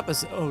start of the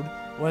episode,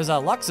 was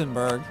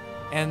Luxembourg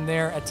and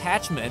their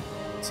attachment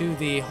to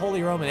the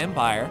Holy Roman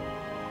Empire.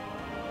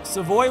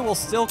 Savoy will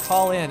still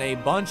call in a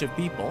bunch of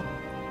people.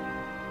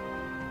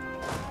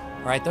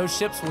 All right, those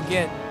ships will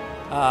get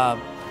a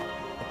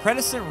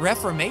Protestant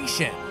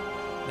Reformation.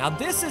 Now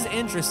this is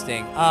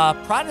interesting.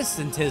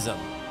 Protestantism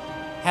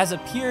has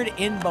appeared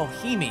in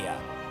Bohemia.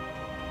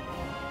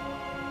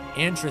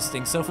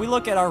 Interesting. So if we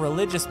look at our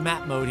religious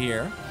map mode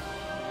here,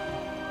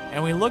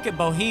 and we look at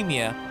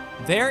Bohemia,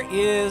 there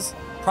is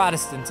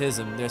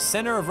Protestantism. Their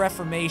center of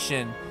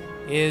Reformation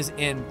is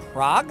in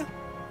Prague,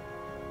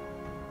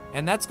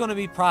 and that's going to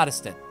be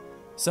Protestant.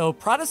 So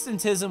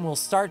Protestantism will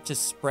start to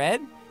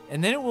spread,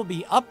 and then it will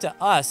be up to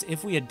us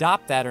if we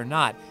adopt that or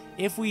not.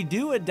 If we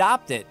do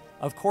adopt it,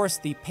 of course,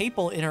 the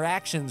papal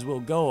interactions will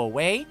go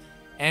away,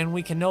 and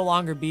we can no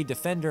longer be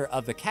defender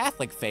of the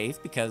Catholic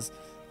faith because,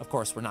 of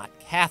course, we're not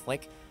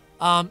Catholic.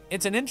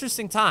 It's an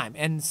interesting time,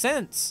 and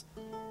since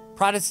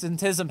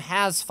Protestantism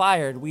has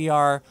fired, we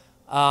are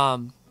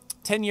 10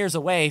 years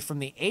away from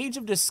the Age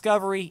of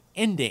Discovery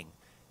ending,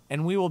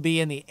 and we will be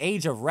in the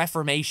Age of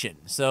Reformation.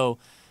 So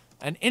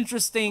an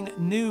interesting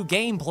new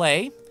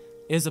gameplay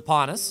is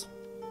upon us.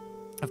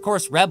 Of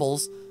course,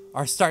 rebels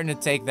are starting to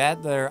take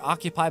that. They're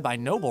occupied by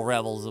noble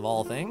rebels, of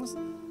all things.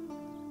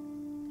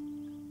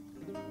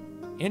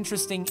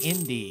 Interesting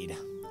indeed.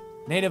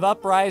 Native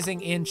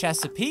uprising in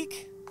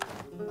Chesapeake.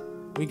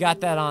 We got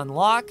that on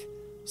lock.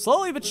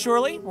 Slowly but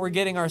surely, we're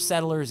getting our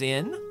settlers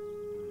in.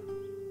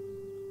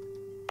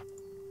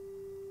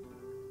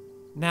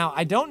 Now,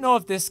 I don't know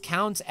if this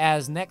counts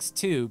as next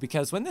to,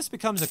 because when this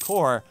becomes a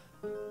core,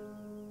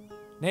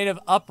 native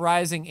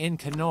uprising in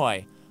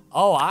Kanoi.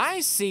 Oh, I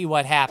see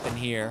what happened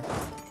here.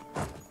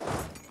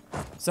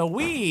 So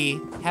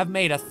we have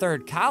made a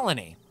third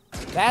colony.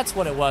 That's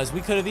what it was.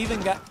 We could have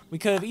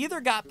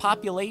either got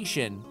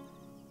population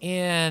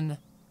in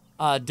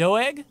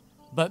Doeg,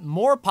 but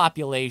more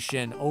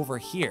population over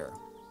here.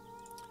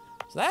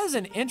 So that is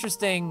an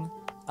interesting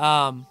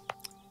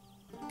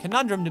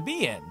conundrum to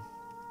be in.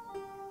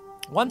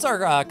 Once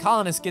our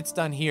colonist gets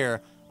done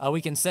here,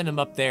 we can send him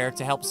up there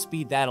to help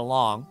speed that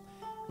along.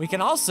 We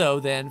can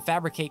also then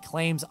fabricate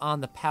claims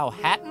on the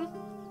Powhatan,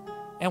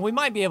 and we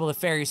might be able to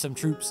ferry some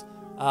troops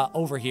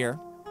over here.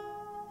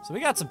 So we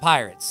got some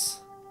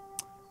pirates.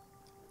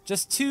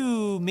 Just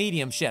 2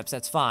 medium ships,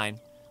 that's fine.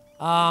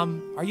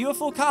 Are you a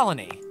full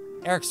colony?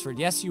 Ericsford,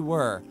 yes you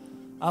were.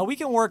 We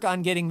can work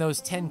on getting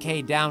those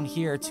 10K down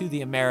here to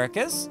the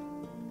Americas.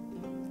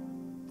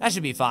 That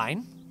should be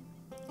fine.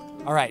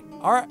 All right,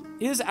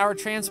 is our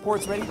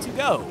transports ready to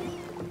go?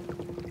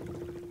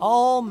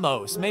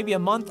 Almost, maybe a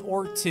month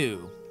or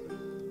 2.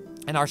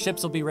 And our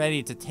ships will be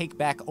ready to take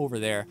back over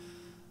there.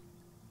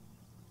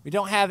 We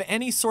don't have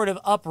any sort of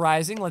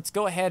uprising. Let's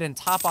go ahead and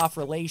top off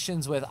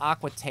relations with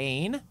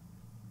Aquitaine.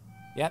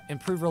 Yep,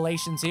 improve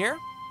relations here.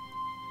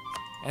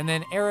 And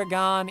then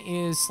Aragon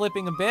is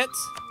slipping a bit.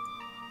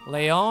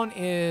 Leon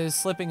is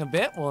slipping a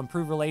bit. We'll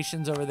improve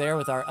relations over there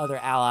with our other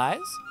allies.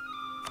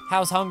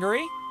 How's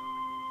Hungary?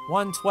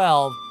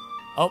 112.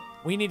 Oh,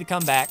 we need to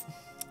come back.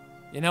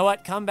 You know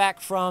what? Come back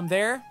from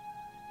there,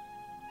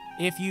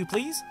 if you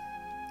please.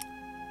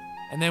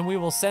 And then we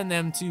will send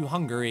them to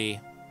Hungary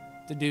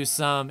to do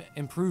some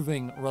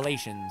improving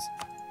relations.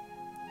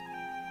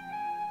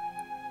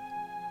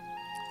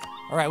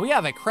 All right, we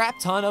have a crap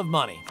ton of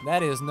money.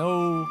 That is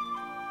no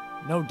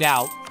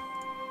doubt.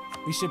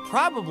 We should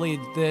probably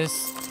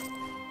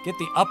get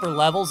the upper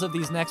levels of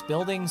these next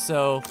buildings,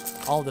 so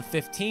all the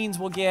 15s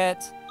will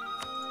get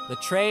the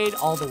trade,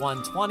 all the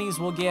 120s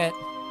will get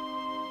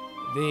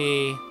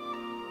the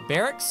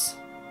barracks.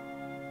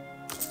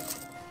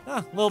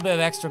 A little bit of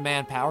extra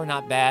manpower,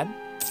 not bad.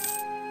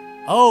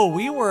 Oh,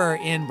 we were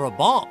in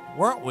Brabant,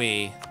 weren't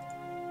we?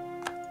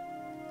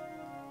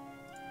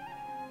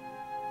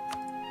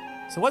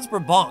 So what's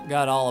Brabant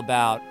got all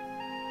about?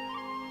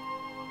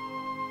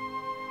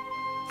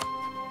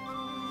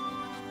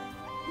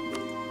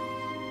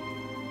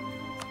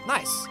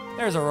 Nice.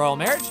 There's a royal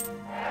marriage.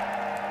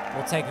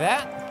 We'll take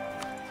that.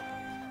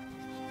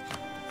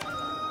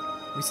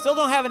 We still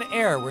don't have an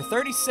heir. We're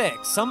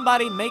 36.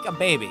 Somebody make a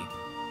baby.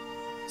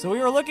 So we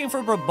were looking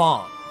for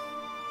Brabant.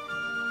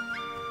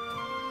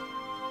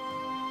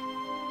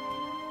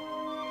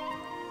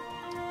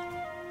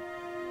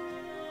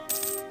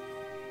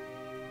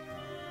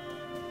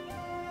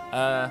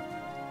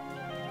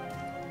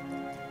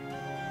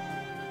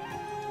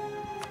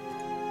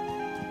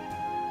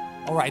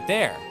 All right,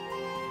 there.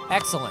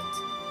 Excellent.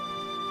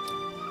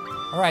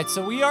 All right,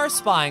 so we are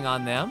spying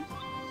on them.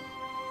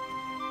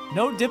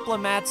 No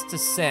diplomats to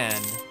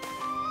send.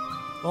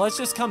 Well, let's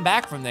just come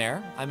back from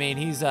there. I mean,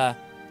 he's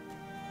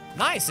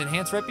nice,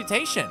 enhanced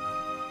reputation.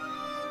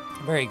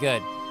 Very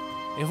good.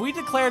 If we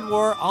declared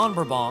war on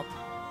Brabant,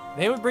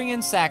 they would bring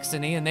in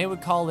Saxony, and they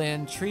would call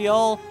in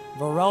Triol,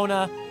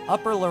 Verona,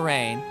 Upper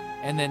Lorraine,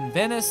 and then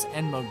Venice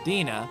and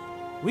Modena.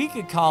 We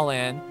could call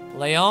in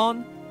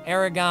Leon,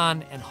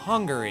 Aragon, and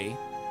Hungary.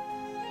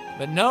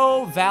 but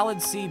no valid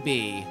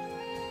CB.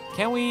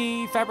 Can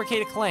we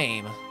fabricate a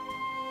claim?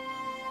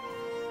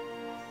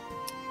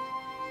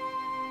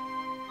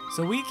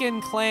 So we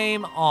can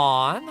claim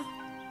on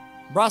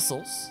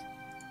Brussels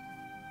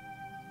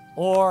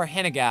or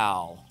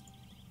Henegau.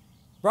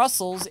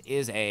 Brussels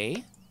is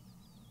a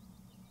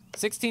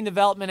 16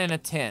 development and a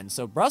 10.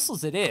 So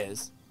Brussels it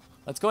is.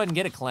 Let's go ahead and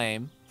get a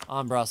claim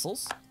on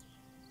Brussels.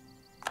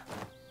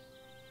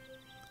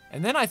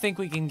 And then I think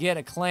we can get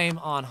a claim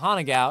on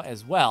Honegau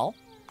as well.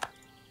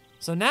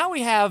 So now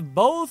we have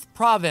both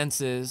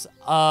provinces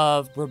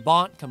of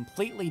Brabant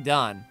completely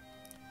done.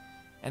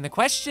 And the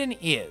question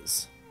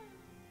is,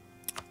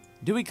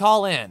 do we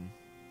call in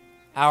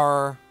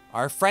our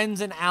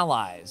friends and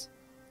allies?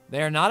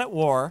 They are not at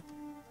war.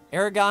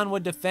 Aragon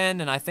would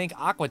defend, and I think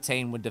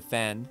Aquitaine would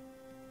defend.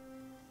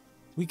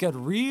 We could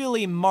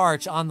really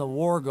march on the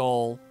war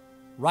goal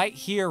right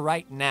here,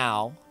 right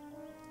now.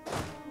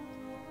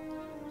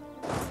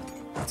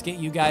 Let's get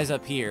you guys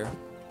up here.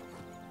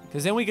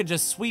 Because then we could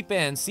just sweep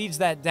in, siege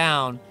that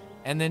down,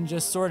 and then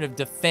just sort of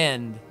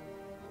defend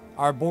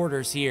our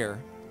borders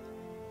here.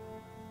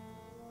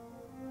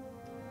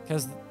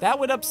 Because that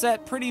would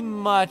upset pretty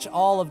much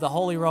all of the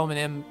Holy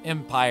Roman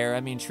Empire.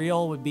 I mean,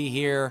 Triol would be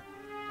here.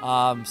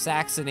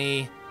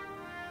 Saxony.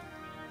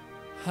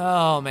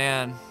 Oh,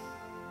 man.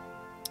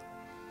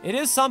 It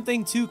is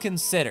something to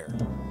consider,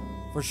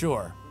 for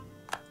sure.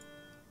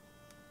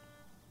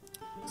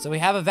 So we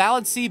have a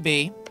valid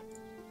CB.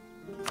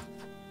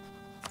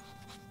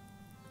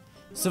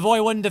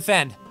 Savoy wouldn't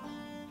defend.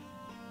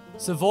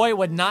 Savoy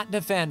would not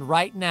defend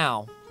right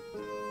now.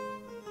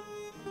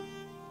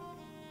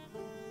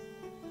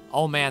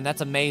 Oh man,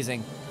 that's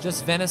amazing.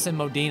 Just Venice and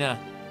Modena.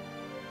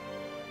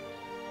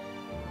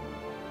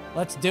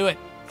 Let's do it.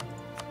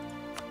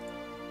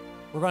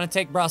 We're gonna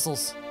take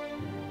Brussels.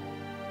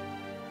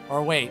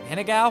 Or wait,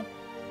 Henegau?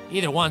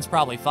 Either one's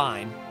probably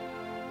fine.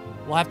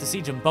 We'll have to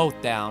siege them both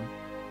down.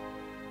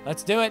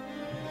 Let's do it.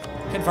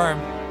 Confirm.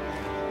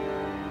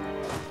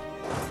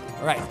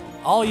 All right,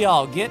 all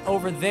y'all get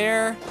over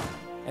there,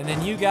 and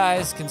then you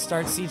guys can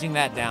start sieging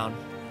that down.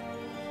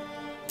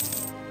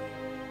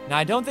 Now,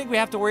 I don't think we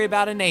have to worry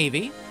about a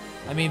navy.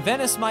 I mean,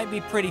 Venice might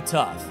be pretty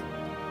tough.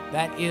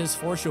 That is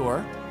for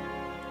sure.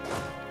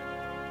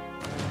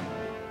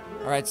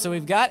 All right, so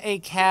we've got a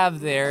cav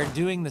there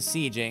doing the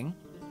sieging.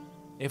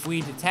 If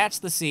we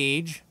detach the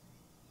siege,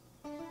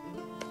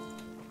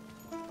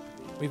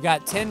 we've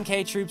got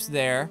 10k troops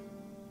there,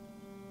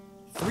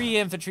 3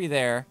 infantry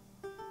there.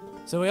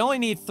 So we only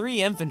need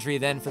 3 infantry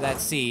then for that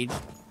siege.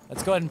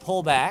 Let's go ahead and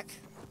pull back.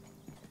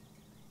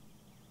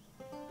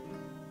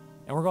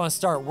 And we're going to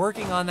start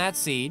working on that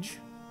siege.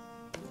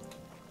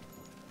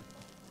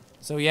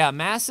 So yeah,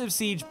 massive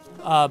siege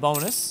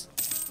bonus.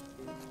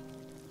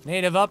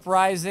 Native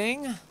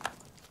uprising.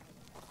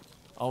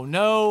 Oh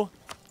no.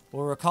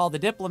 We'll recall the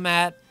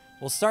diplomat.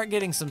 We'll start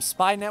getting some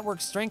spy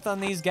network strength on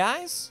these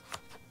guys.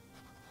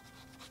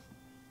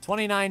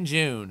 29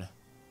 June.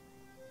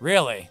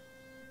 Really?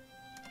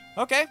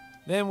 Okay.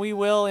 Then we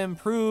will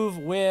improve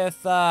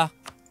with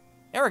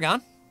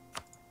Aragon.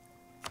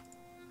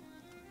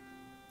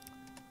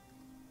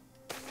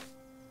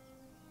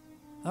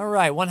 All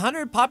right,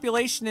 100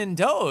 population in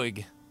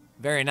Doeg.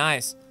 Very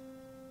nice.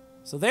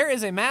 So there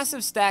is a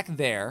massive stack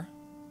there.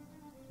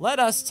 Let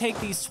us take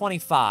these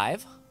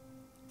 25.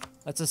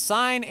 Let's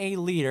assign a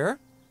leader.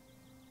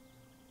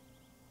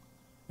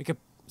 We could,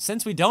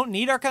 since we don't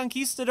need our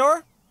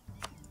conquistador,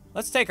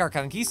 let's take our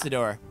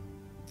conquistador.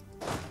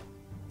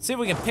 See if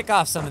we can pick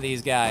off some of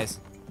these guys.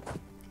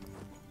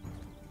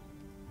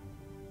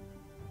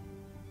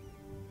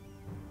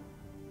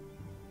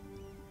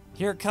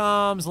 Here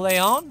comes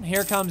Leon.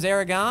 Here comes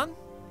Aragon.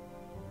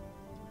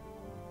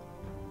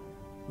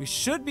 We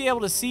should be able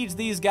to siege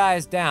these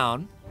guys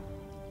down.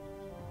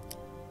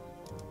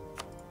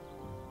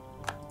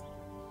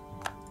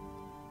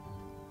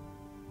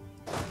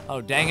 Oh,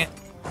 dang it.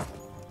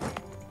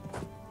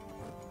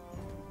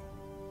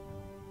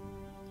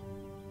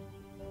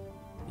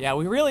 Yeah,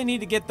 we really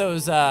need to get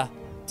those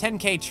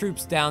 10k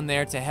troops down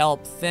there to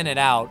help thin it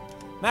out.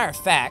 Matter of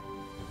fact,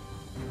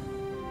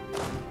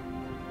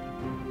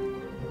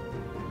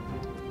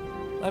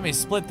 let me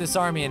split this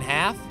army in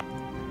half.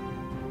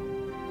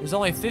 There's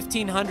only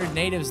 1,500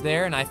 natives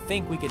there, and I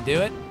think we could do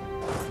it.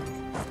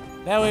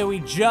 That way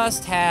we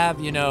just have,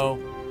 you know,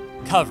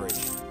 coverage.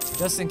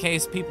 Just in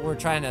case people were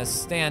trying to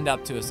stand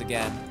up to us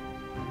again.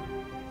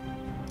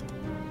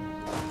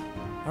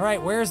 All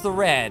right, where's the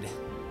red?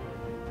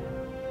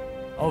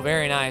 Oh,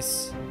 very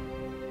nice.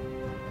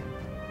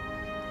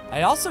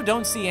 I also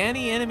don't see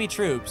any enemy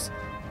troops.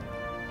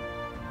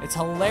 It's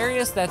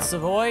hilarious that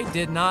Savoy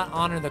did not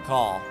honor the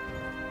call.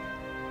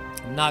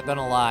 I'm not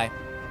gonna lie.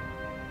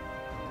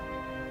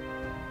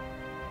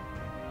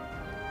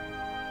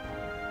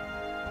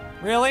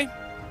 Really?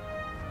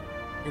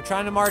 You're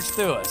trying to march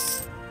through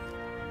us.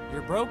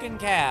 Your broken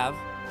cav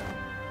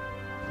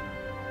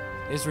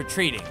is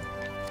retreating.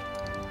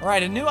 All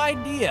right, a new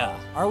idea.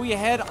 Are we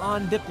ahead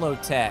on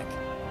Diplotech?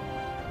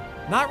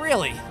 Not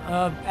really.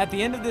 At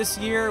the end of this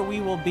year,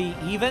 we will be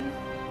even.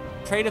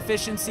 trade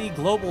efficiency,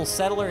 global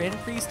settler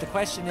increase. The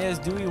question is,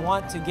 do we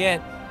want to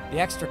get the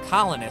extra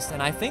colonists?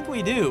 And I think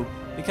we do,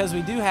 because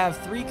we do have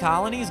 3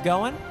 colonies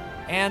going,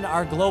 and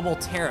our global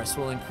tariffs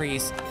will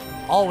increase,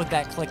 all with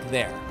that click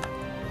there.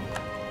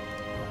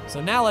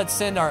 So now let's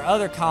send our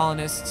other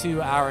colonists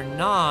to our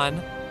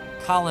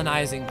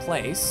non-colonizing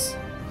place.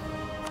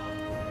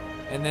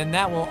 And then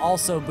that will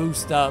also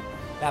boost up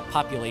that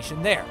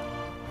population there.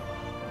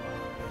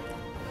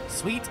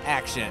 Sweet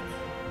action.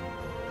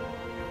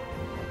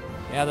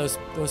 Yeah,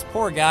 those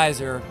poor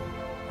guys are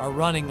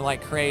running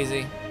like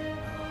crazy.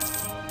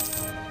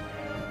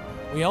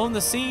 We own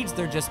the siege,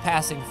 they're just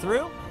passing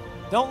through.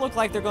 Don't look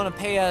like they're gonna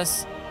pay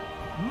us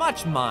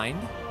much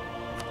mind.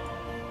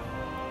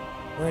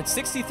 We're at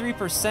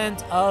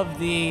 63% of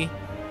the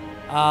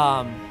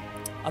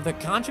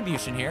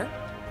contribution here.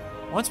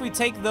 Once we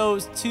take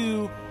those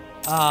 2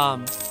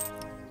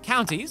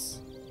 counties,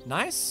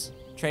 nice,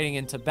 trading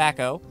in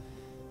tobacco,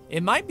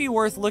 it might be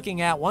worth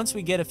looking at, once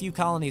we get a few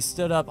colonies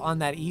stood up on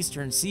that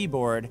eastern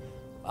seaboard,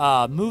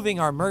 moving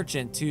our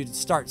merchant to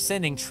start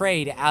sending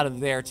trade out of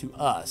there to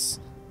us.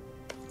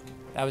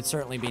 That would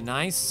certainly be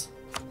nice.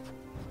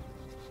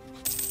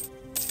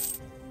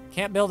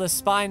 Can't build a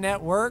spy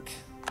network.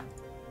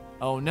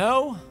 Oh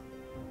no.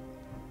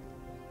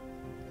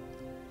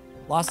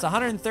 Lost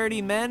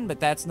 130 men, but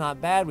that's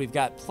not bad. We've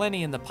got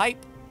plenty in the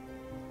pipe.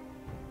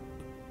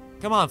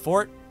 Come on,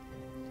 fort.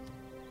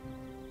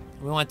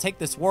 We want to take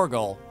this war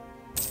goal.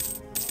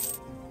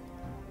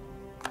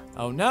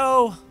 Oh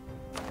no.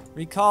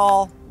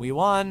 Recall. We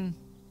won.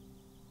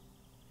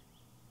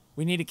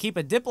 We need to keep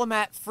a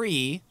diplomat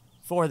free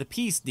for the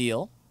peace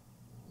deal.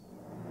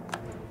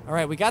 All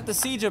right, we got the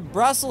siege of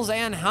Brussels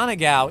and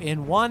Hanegau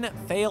in one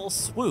fail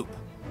swoop.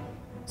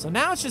 So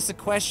now it's just a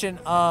question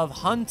of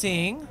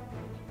hunting.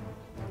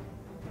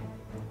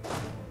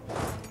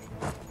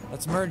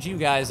 Let's merge you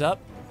guys up.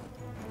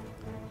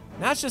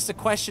 Now it's just a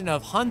question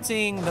of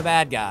hunting the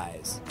bad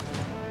guys.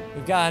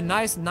 We've got a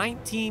nice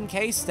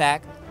 19K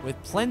stack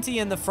with plenty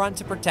in the front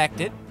to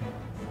protect it.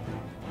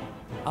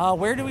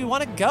 Where do we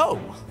want to go?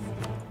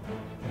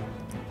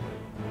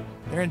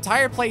 Their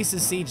entire place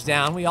is sieged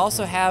down. We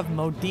also have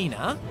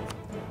Modena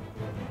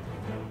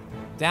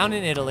down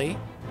in Italy.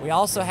 We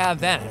also have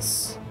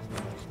Venice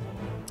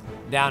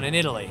down in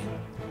Italy.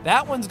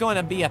 That one's going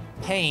to be a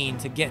pain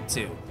to get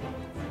to.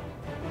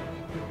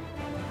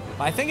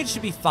 But I think it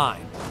should be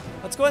fine.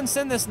 Let's go ahead and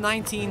send this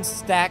 19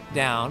 stack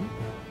down.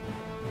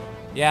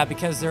 Yeah,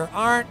 because there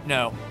aren't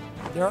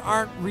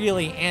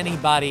really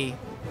anybody.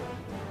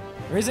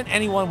 There isn't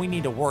anyone we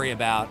need to worry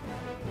about.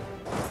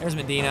 There's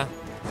Medina.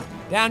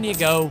 Down you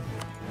go.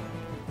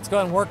 Let's go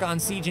ahead and work on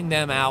sieging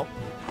them out.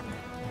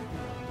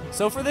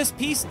 So for this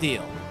peace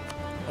deal,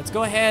 let's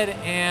go ahead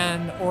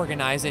and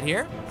organize it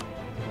here.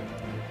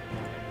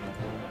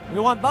 We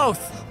want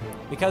both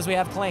because we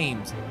have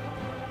claims.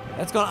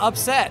 That's going to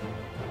upset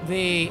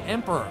the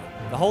Emperor,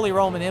 the Holy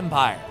Roman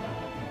Empire.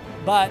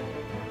 But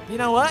you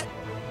know what?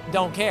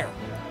 Don't care.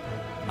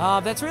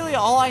 That's really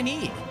all I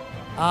need.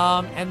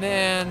 And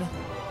then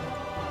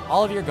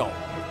all of your gold.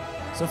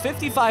 So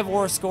 55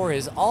 war score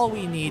is all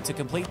we need to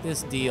complete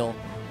this deal,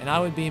 and I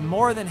would be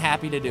more than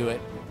happy to do it.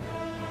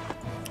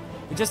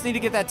 We just need to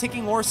get that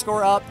ticking war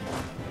score up.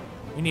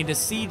 We need to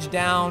siege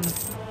down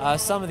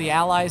some of the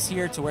allies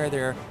here to where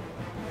their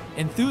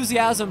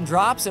enthusiasm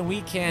drops and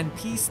we can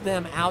piece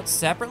them out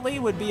separately.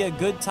 Would be a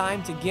good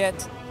time to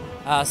get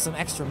some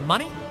extra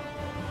money.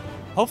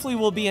 Hopefully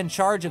we'll be in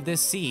charge of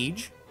this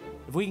siege.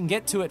 If we can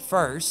get to it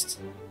first,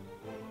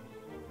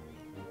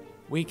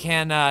 we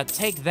can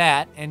take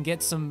that and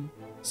get some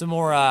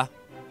more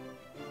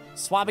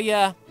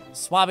Swabia,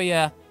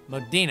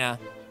 Modena.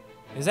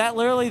 Is that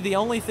literally the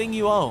only thing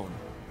you own?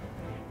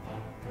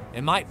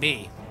 It might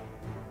be.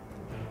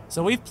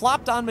 So we've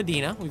plopped on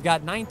Medina. We've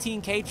got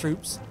 19K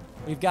troops.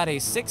 We've got a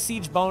 6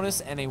 siege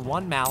bonus and a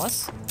 1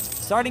 malice.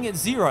 Starting at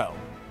 0.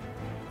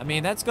 I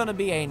mean, that's going to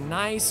be a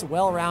nice,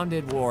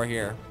 well-rounded war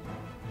here.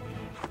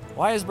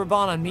 Why is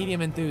Bourbon on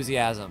medium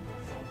enthusiasm?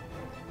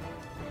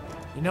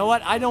 You know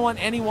what? I don't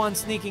want anyone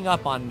sneaking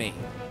up on me.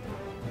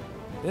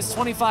 This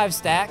 25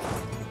 stack,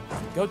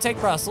 go take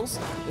Brussels.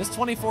 This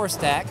 24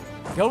 stack,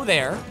 go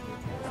there.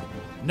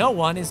 No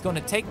one is going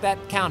to take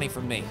that county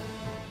from me.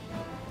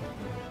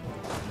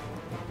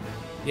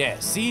 Yeah,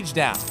 siege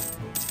down.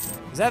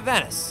 Is that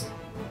Venice?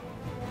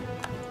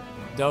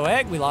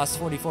 Doeg, we lost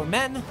 44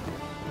 men.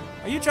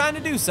 Are you trying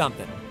to do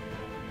something?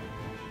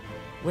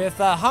 With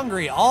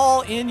Hungary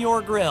all in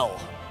your grill.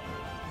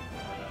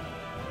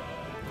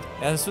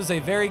 Yeah, this was a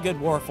very good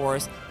war for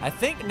us. I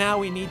think now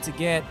we need to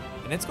get,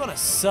 and it's going to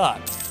suck,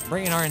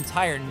 bringing our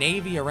entire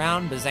navy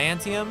around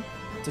Byzantium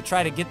to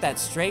try to get that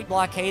strait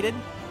blockaded.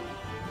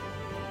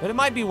 But it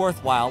might be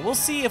worthwhile. We'll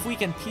see if we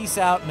can piece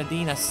out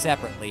Medina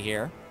separately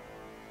here.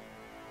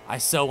 I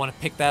so want to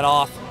pick that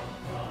off.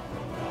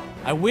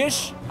 I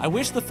wish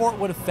the fort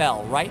would have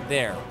fell right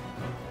there.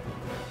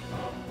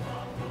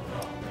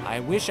 I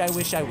wish.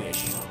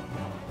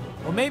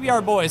 Well, maybe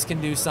our boys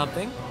can do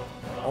something.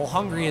 Old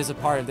Hungary is a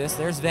part of this.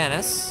 There's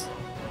Venice.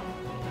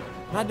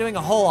 Not doing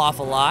a whole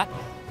awful lot.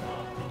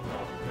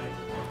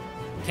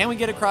 Can we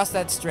get across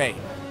that strait?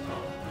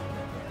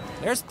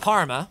 There's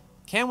Parma.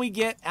 Can we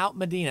get out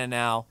Medina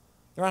now?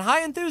 They're on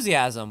high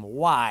enthusiasm.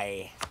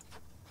 Why?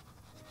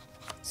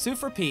 Sue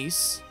for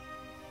peace.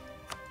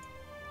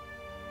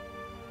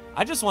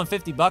 I just want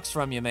 50 bucks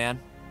from you, man.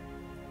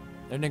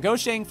 They're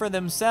negotiating for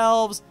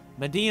themselves.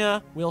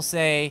 Medina will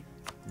say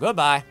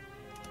goodbye.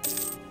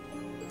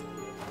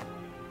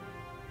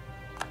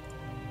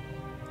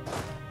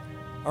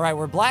 All right,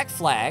 we're black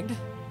flagged.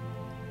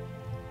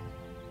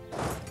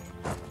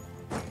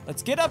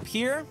 Let's get up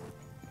here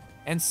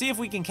and see if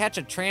we can catch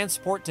a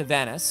transport to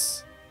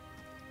Venice.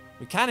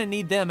 We kind of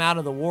need them out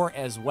of the war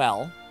as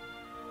well.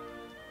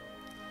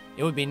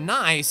 It would be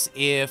nice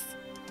if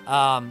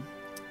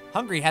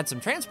Hungary had some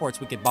transports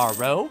we could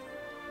borrow.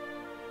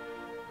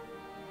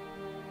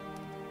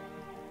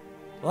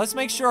 Well, let's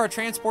make sure our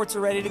transports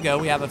are ready to go.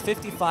 We have a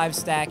 55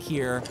 stack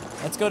here.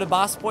 Let's go to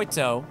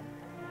Bosporto.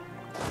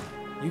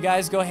 You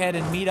guys go ahead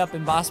and meet up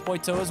in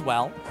Bosporto as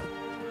well.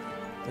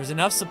 There's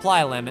enough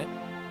supply limit.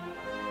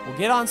 We'll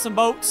get on some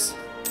boats.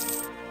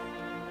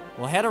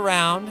 We'll head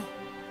around.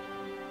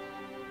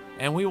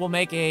 And we will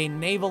make a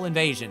naval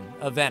invasion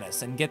of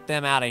Venice and get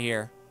them out of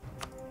here.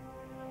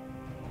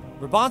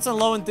 Brabant's on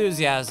low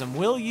enthusiasm.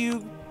 Will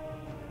you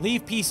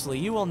leave peacefully?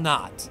 You will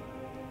not.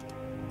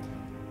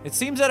 It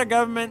seems that a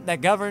government that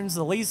governs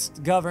the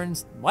least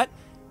governs... What?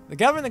 The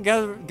government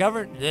that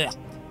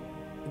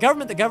The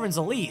government that governs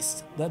the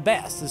least, the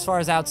best, as far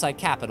as outside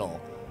capital.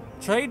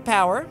 Trade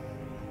power,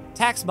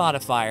 tax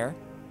modifier,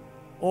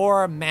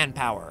 or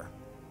manpower.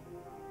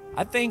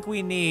 I think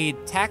we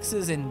need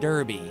taxes in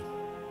Derby.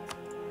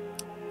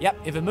 Yep,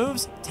 if it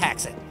moves,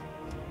 tax it.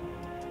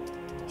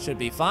 Should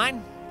be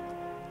fine.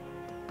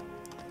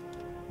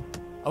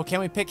 Oh, can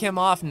we pick him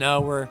off?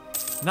 No, we're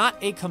not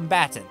a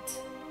combatant.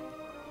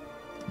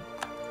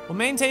 We'll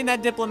maintain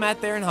that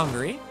diplomat there in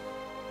Hungary.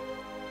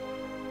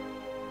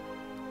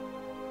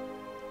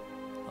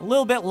 A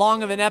little bit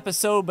long of an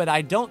episode, but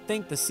I don't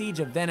think the Siege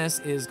of Venice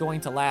is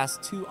going to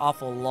last too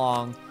awful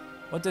long.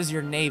 What does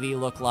your navy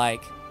look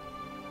like?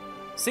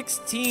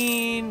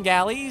 16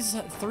 galleys,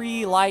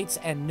 3 lights,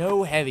 and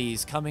no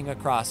heavies coming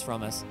across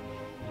from us.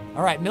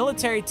 All right,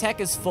 military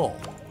tech is full.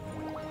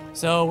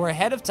 So we're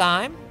ahead of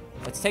time.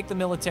 Let's take the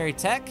military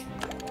tech.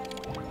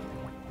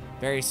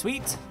 Very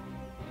sweet.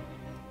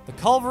 The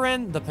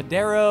Culverin, the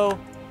Padero.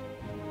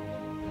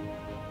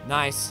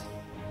 Nice.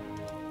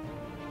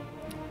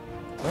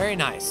 Very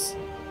nice.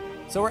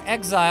 So we're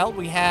exiled.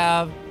 We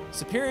have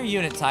superior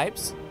unit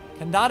types.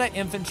 Kandata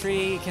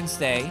infantry can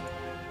stay.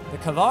 The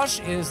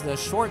Kavash is the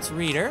Schwartz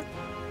Reader.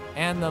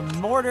 And the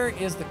mortar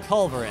is the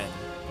Culverin.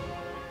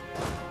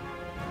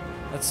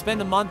 Let's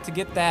spend a month to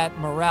get that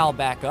morale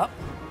back up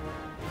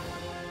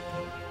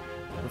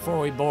before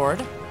we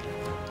board.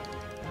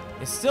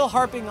 It's still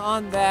harping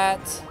on that.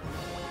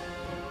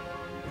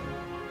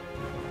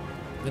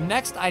 The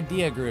next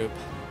idea group.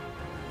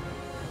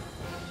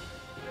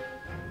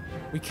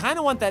 We kind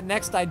of want that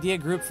next idea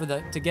group for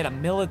to get a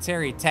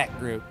military tech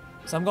group.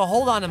 So I'm going to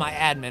hold on to my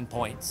admin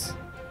points.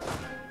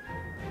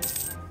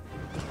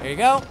 There you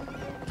go.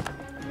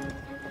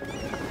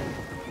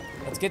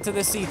 Let's get to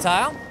the sea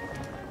tile.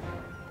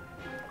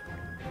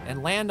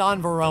 And land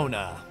on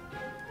Verona.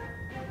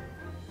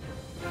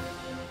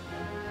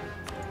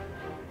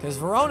 Because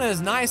Verona is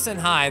nice and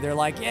high. They're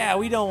like, yeah,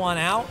 we don't want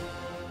out.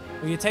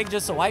 Will you take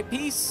just a white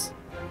piece?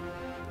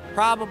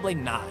 Probably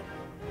not.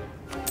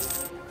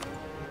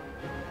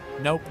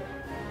 Nope.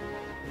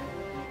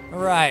 All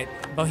right.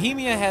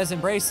 Bohemia has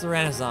embraced the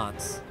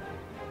Renaissance.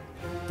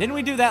 Didn't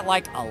we do that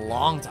like a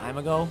long time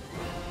ago?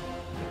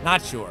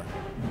 Not sure.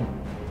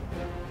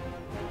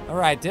 All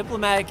right.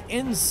 Diplomatic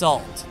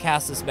insult,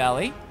 Casus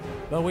Belli.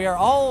 But we're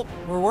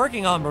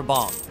working on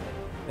Brabant.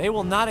 They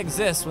will not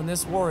exist when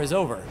this war is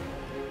over.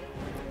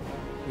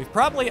 We've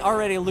probably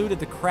already looted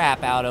the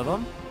crap out of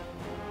them.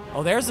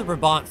 Oh, there's the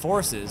Brabant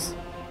forces.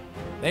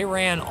 They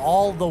ran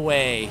all the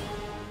way.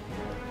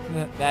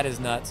 That is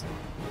nuts.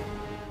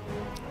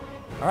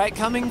 All right,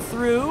 coming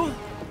through.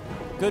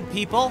 Good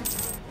people.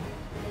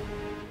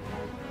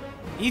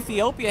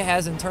 Ethiopia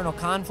has internal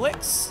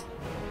conflicts.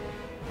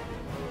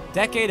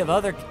 Decade of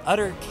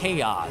utter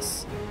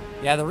chaos.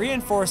 Yeah, the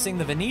reinforcing,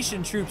 the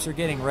Venetian troops are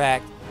getting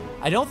wrecked.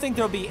 I don't think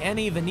there'll be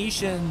any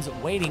Venetians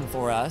waiting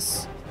for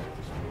us.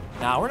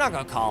 Now, we're not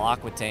gonna call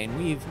Aquitaine.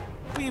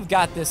 We've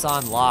got this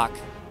on lock.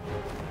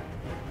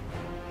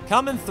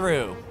 Coming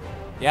through.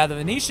 Yeah, the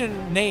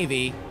Venetian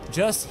Navy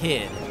just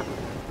hid.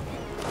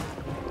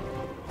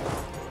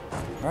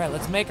 All right,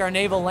 let's make our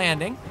naval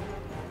landing.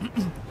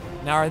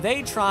 Now, are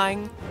they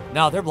trying?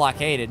 No, they're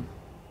blockaded.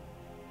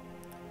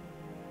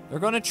 They're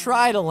going to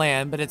try to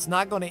land, but it's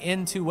not going to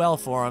end too well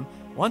for them.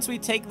 Once we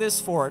take this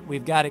fort,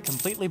 we've got it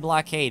completely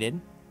blockaded.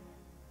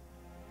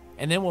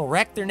 And then we'll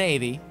wreck their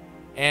navy,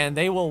 and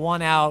they will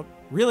want out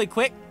really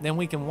quick. Then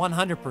we can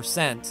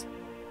 100%.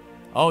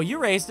 Oh, you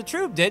raised the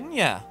troop, didn't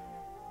you?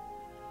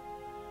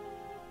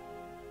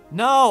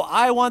 No,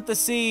 I want the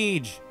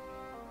siege.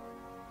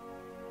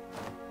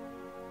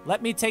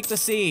 Let me take the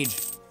siege.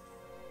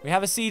 We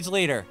have a siege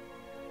leader.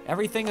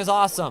 Everything is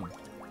awesome.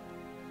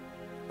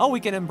 Oh, we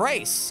can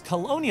embrace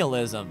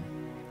colonialism.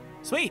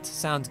 Sweet,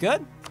 sounds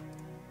good.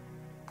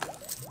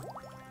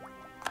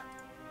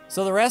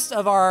 So the rest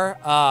of our,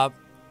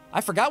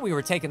 I forgot we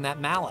were taking that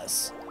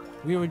malice.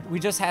 We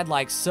just had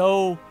like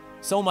so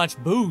much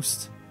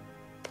boost.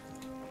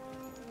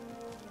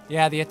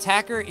 Yeah, the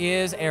attacker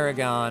is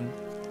Aragon.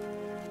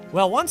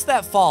 Well, once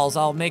that falls,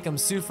 I'll make them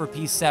sue for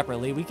peace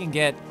separately. We can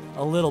get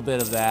a little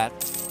bit of that.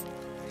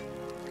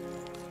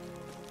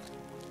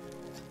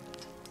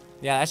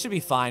 Yeah, that should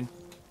be fine.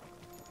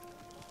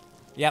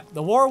 Yep,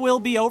 the war will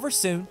be over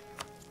soon.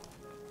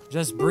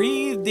 Just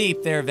breathe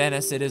deep there,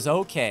 Venice. It is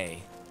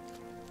okay.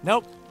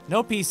 Nope,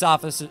 no peace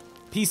officer.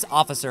 Peace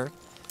officer.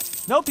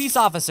 No peace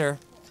officer.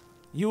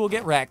 You will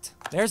get wrecked.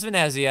 There's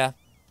Venezia.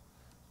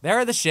 There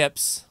are the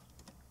ships.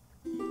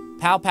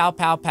 Pow, pow,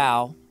 pow,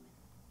 pow.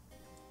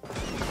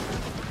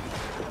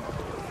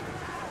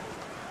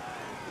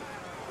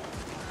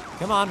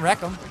 Come on, wreck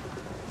them.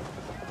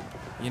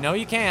 You know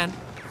you can.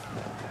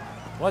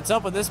 What's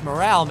up with this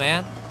morale,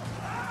 man?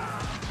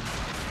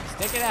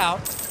 Stick it out.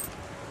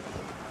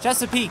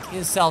 Chesapeake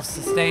is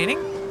self-sustaining.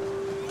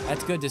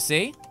 That's good to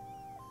see.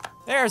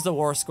 There's the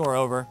war score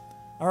over.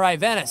 All right,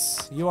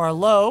 Venice, you are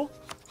low.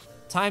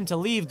 Time to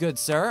leave, good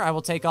sir. I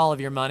will take all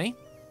of your money.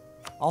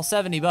 All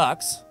 70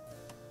 bucks.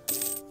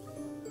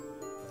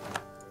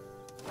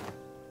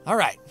 All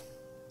right.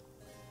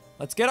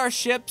 Let's get our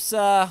ships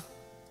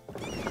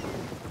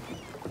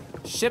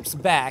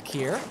back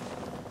here.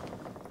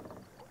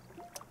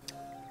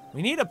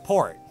 We need a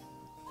port.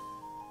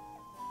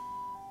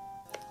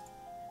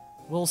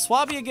 Will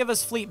Swabia give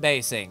us fleet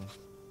basing?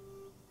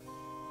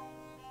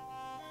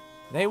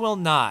 They will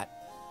not.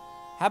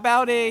 How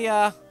about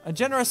a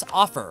generous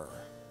offer?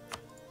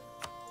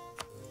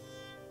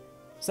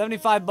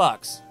 75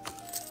 bucks.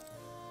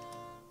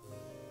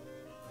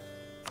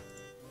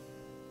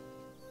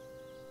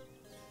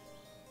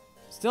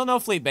 Still no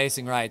fleet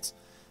basing rights.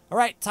 All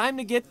right, time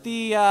to get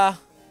the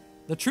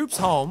troops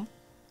home.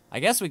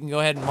 I guess we can go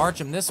ahead and march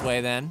them this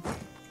way then.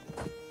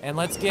 And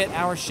let's get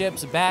our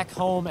ships back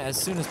home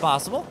as soon as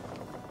possible.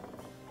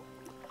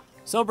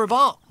 So,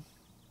 Brabant.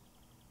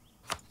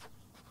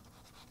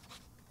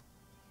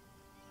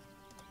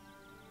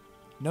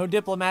 No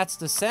diplomats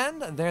to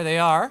send. There they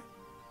are.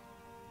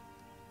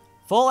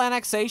 Full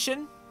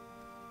annexation?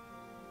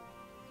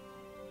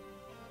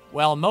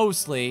 Well,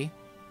 mostly.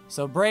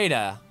 So,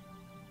 Breda.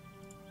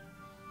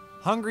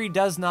 Hungary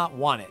does not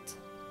want it.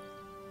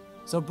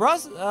 So,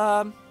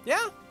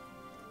 yeah.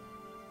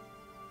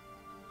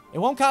 It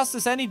won't cost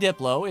us any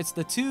Diplo. It's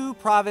the 2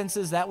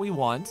 provinces that we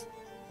want.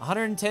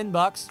 110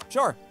 bucks.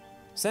 Sure.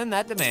 Send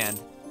that demand.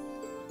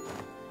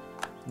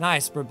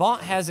 Nice.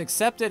 Brabant has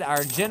accepted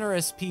our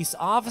generous peace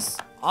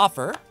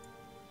offer.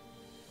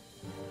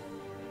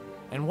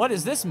 And what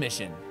is this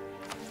mission?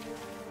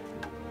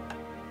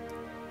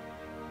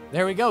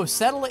 There we go.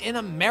 Settle in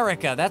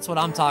America. That's what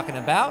I'm talking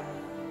about.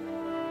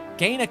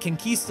 Gain a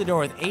conquistador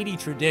with 80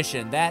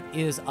 tradition. That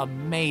is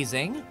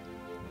amazing.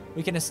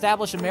 We can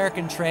establish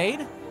American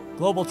trade.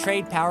 Global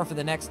trade power for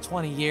the next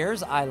 20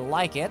 years. I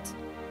like it.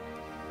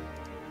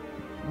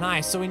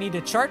 Nice. So we need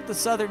to chart the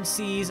southern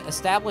seas,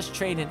 establish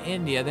trade in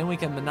India, then we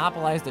can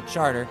monopolize the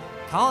charter,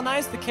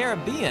 colonize the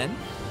Caribbean,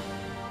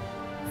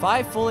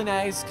 5 fully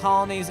nice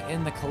colonies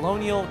in the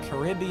colonial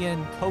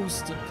Caribbean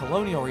coast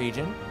colonial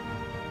region.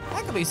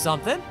 That could be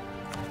something.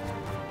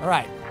 All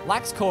right,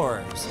 lax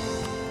cores.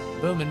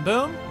 Boom and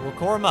boom, we'll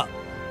core them up.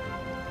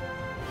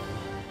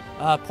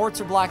 Ports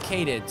are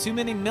blockaded. Too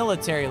many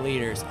military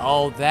leaders.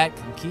 Oh, that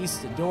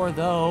conquistador,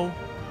 though.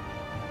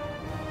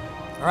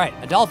 All right,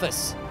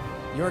 Adolphus,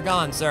 you're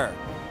gone, sir.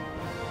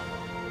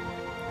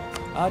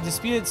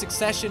 Disputed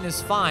succession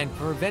is fine.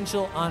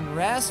 Provincial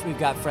unrest, we've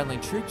got friendly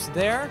troops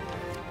there.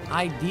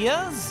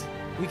 Ideas,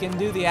 we can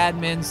do the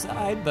admin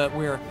side, but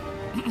we're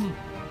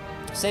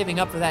saving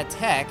up for that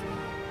tech.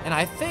 And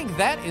I think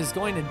that is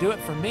going to do it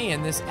for me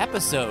in this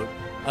episode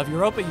of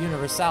Europa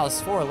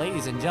Universalis 4,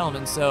 ladies and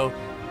gentlemen. So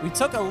we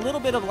took a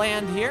little bit of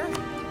land here.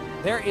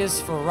 There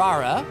is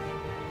Ferrara.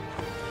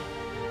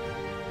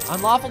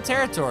 Unlawful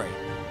territory.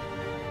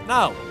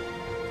 No.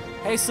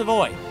 Hey,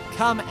 Savoy,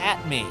 come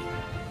at me.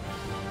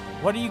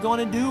 What are you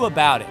going to do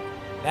about it?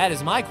 That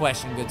is my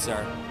question, good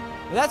sir.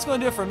 But that's going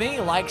to do it for me.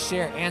 Like,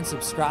 share, and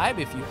subscribe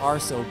if you are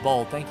so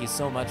bold. Thank you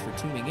so much for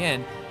tuning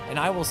in, and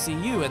I will see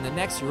you in the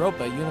next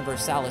Europa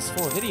Universalis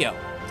 4 video.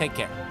 Take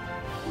care.